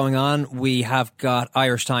sport that's going on, we have got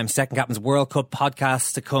Irish Times Second Captain's World Cup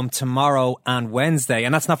podcasts to come tomorrow and Wednesday.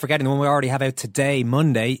 And that's not forgetting the one we already have out today,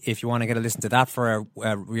 Monday, if you want to get a listen to that for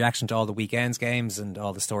a reaction to all the weekend's games and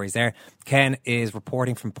all the stories there. Ken is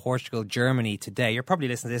reporting from Portugal, Germany today. You're probably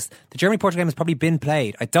listening to this. The Germany-Portugal game has probably been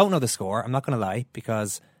played. I don't know the score. I'm not going to lie,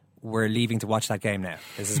 because we're leaving to watch that game now.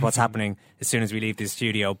 This is what's happening as soon as we leave this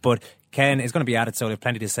studio. But Ken is going to be at it, so we'll have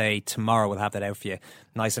plenty to say tomorrow. We'll have that out for you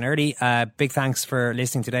nice and early. Big thanks for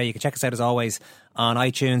listening today. You can check us out as always on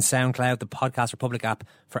iTunes, SoundCloud, the Podcast Republic app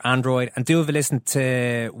for Android, and do have a listen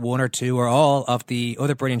to one or two or all of the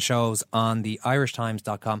other brilliant shows on the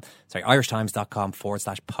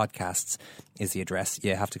irishtimes.com/podcasts is the address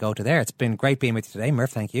you have to go to there. It's been great being with you today.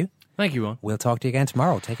 Murph, thank you. Thank you, Ron. We'll talk to you again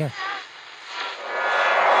tomorrow. Take care.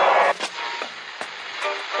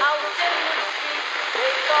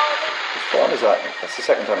 What is that? That's the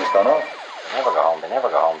second time it's gone off. They never go home,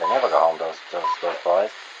 those boys.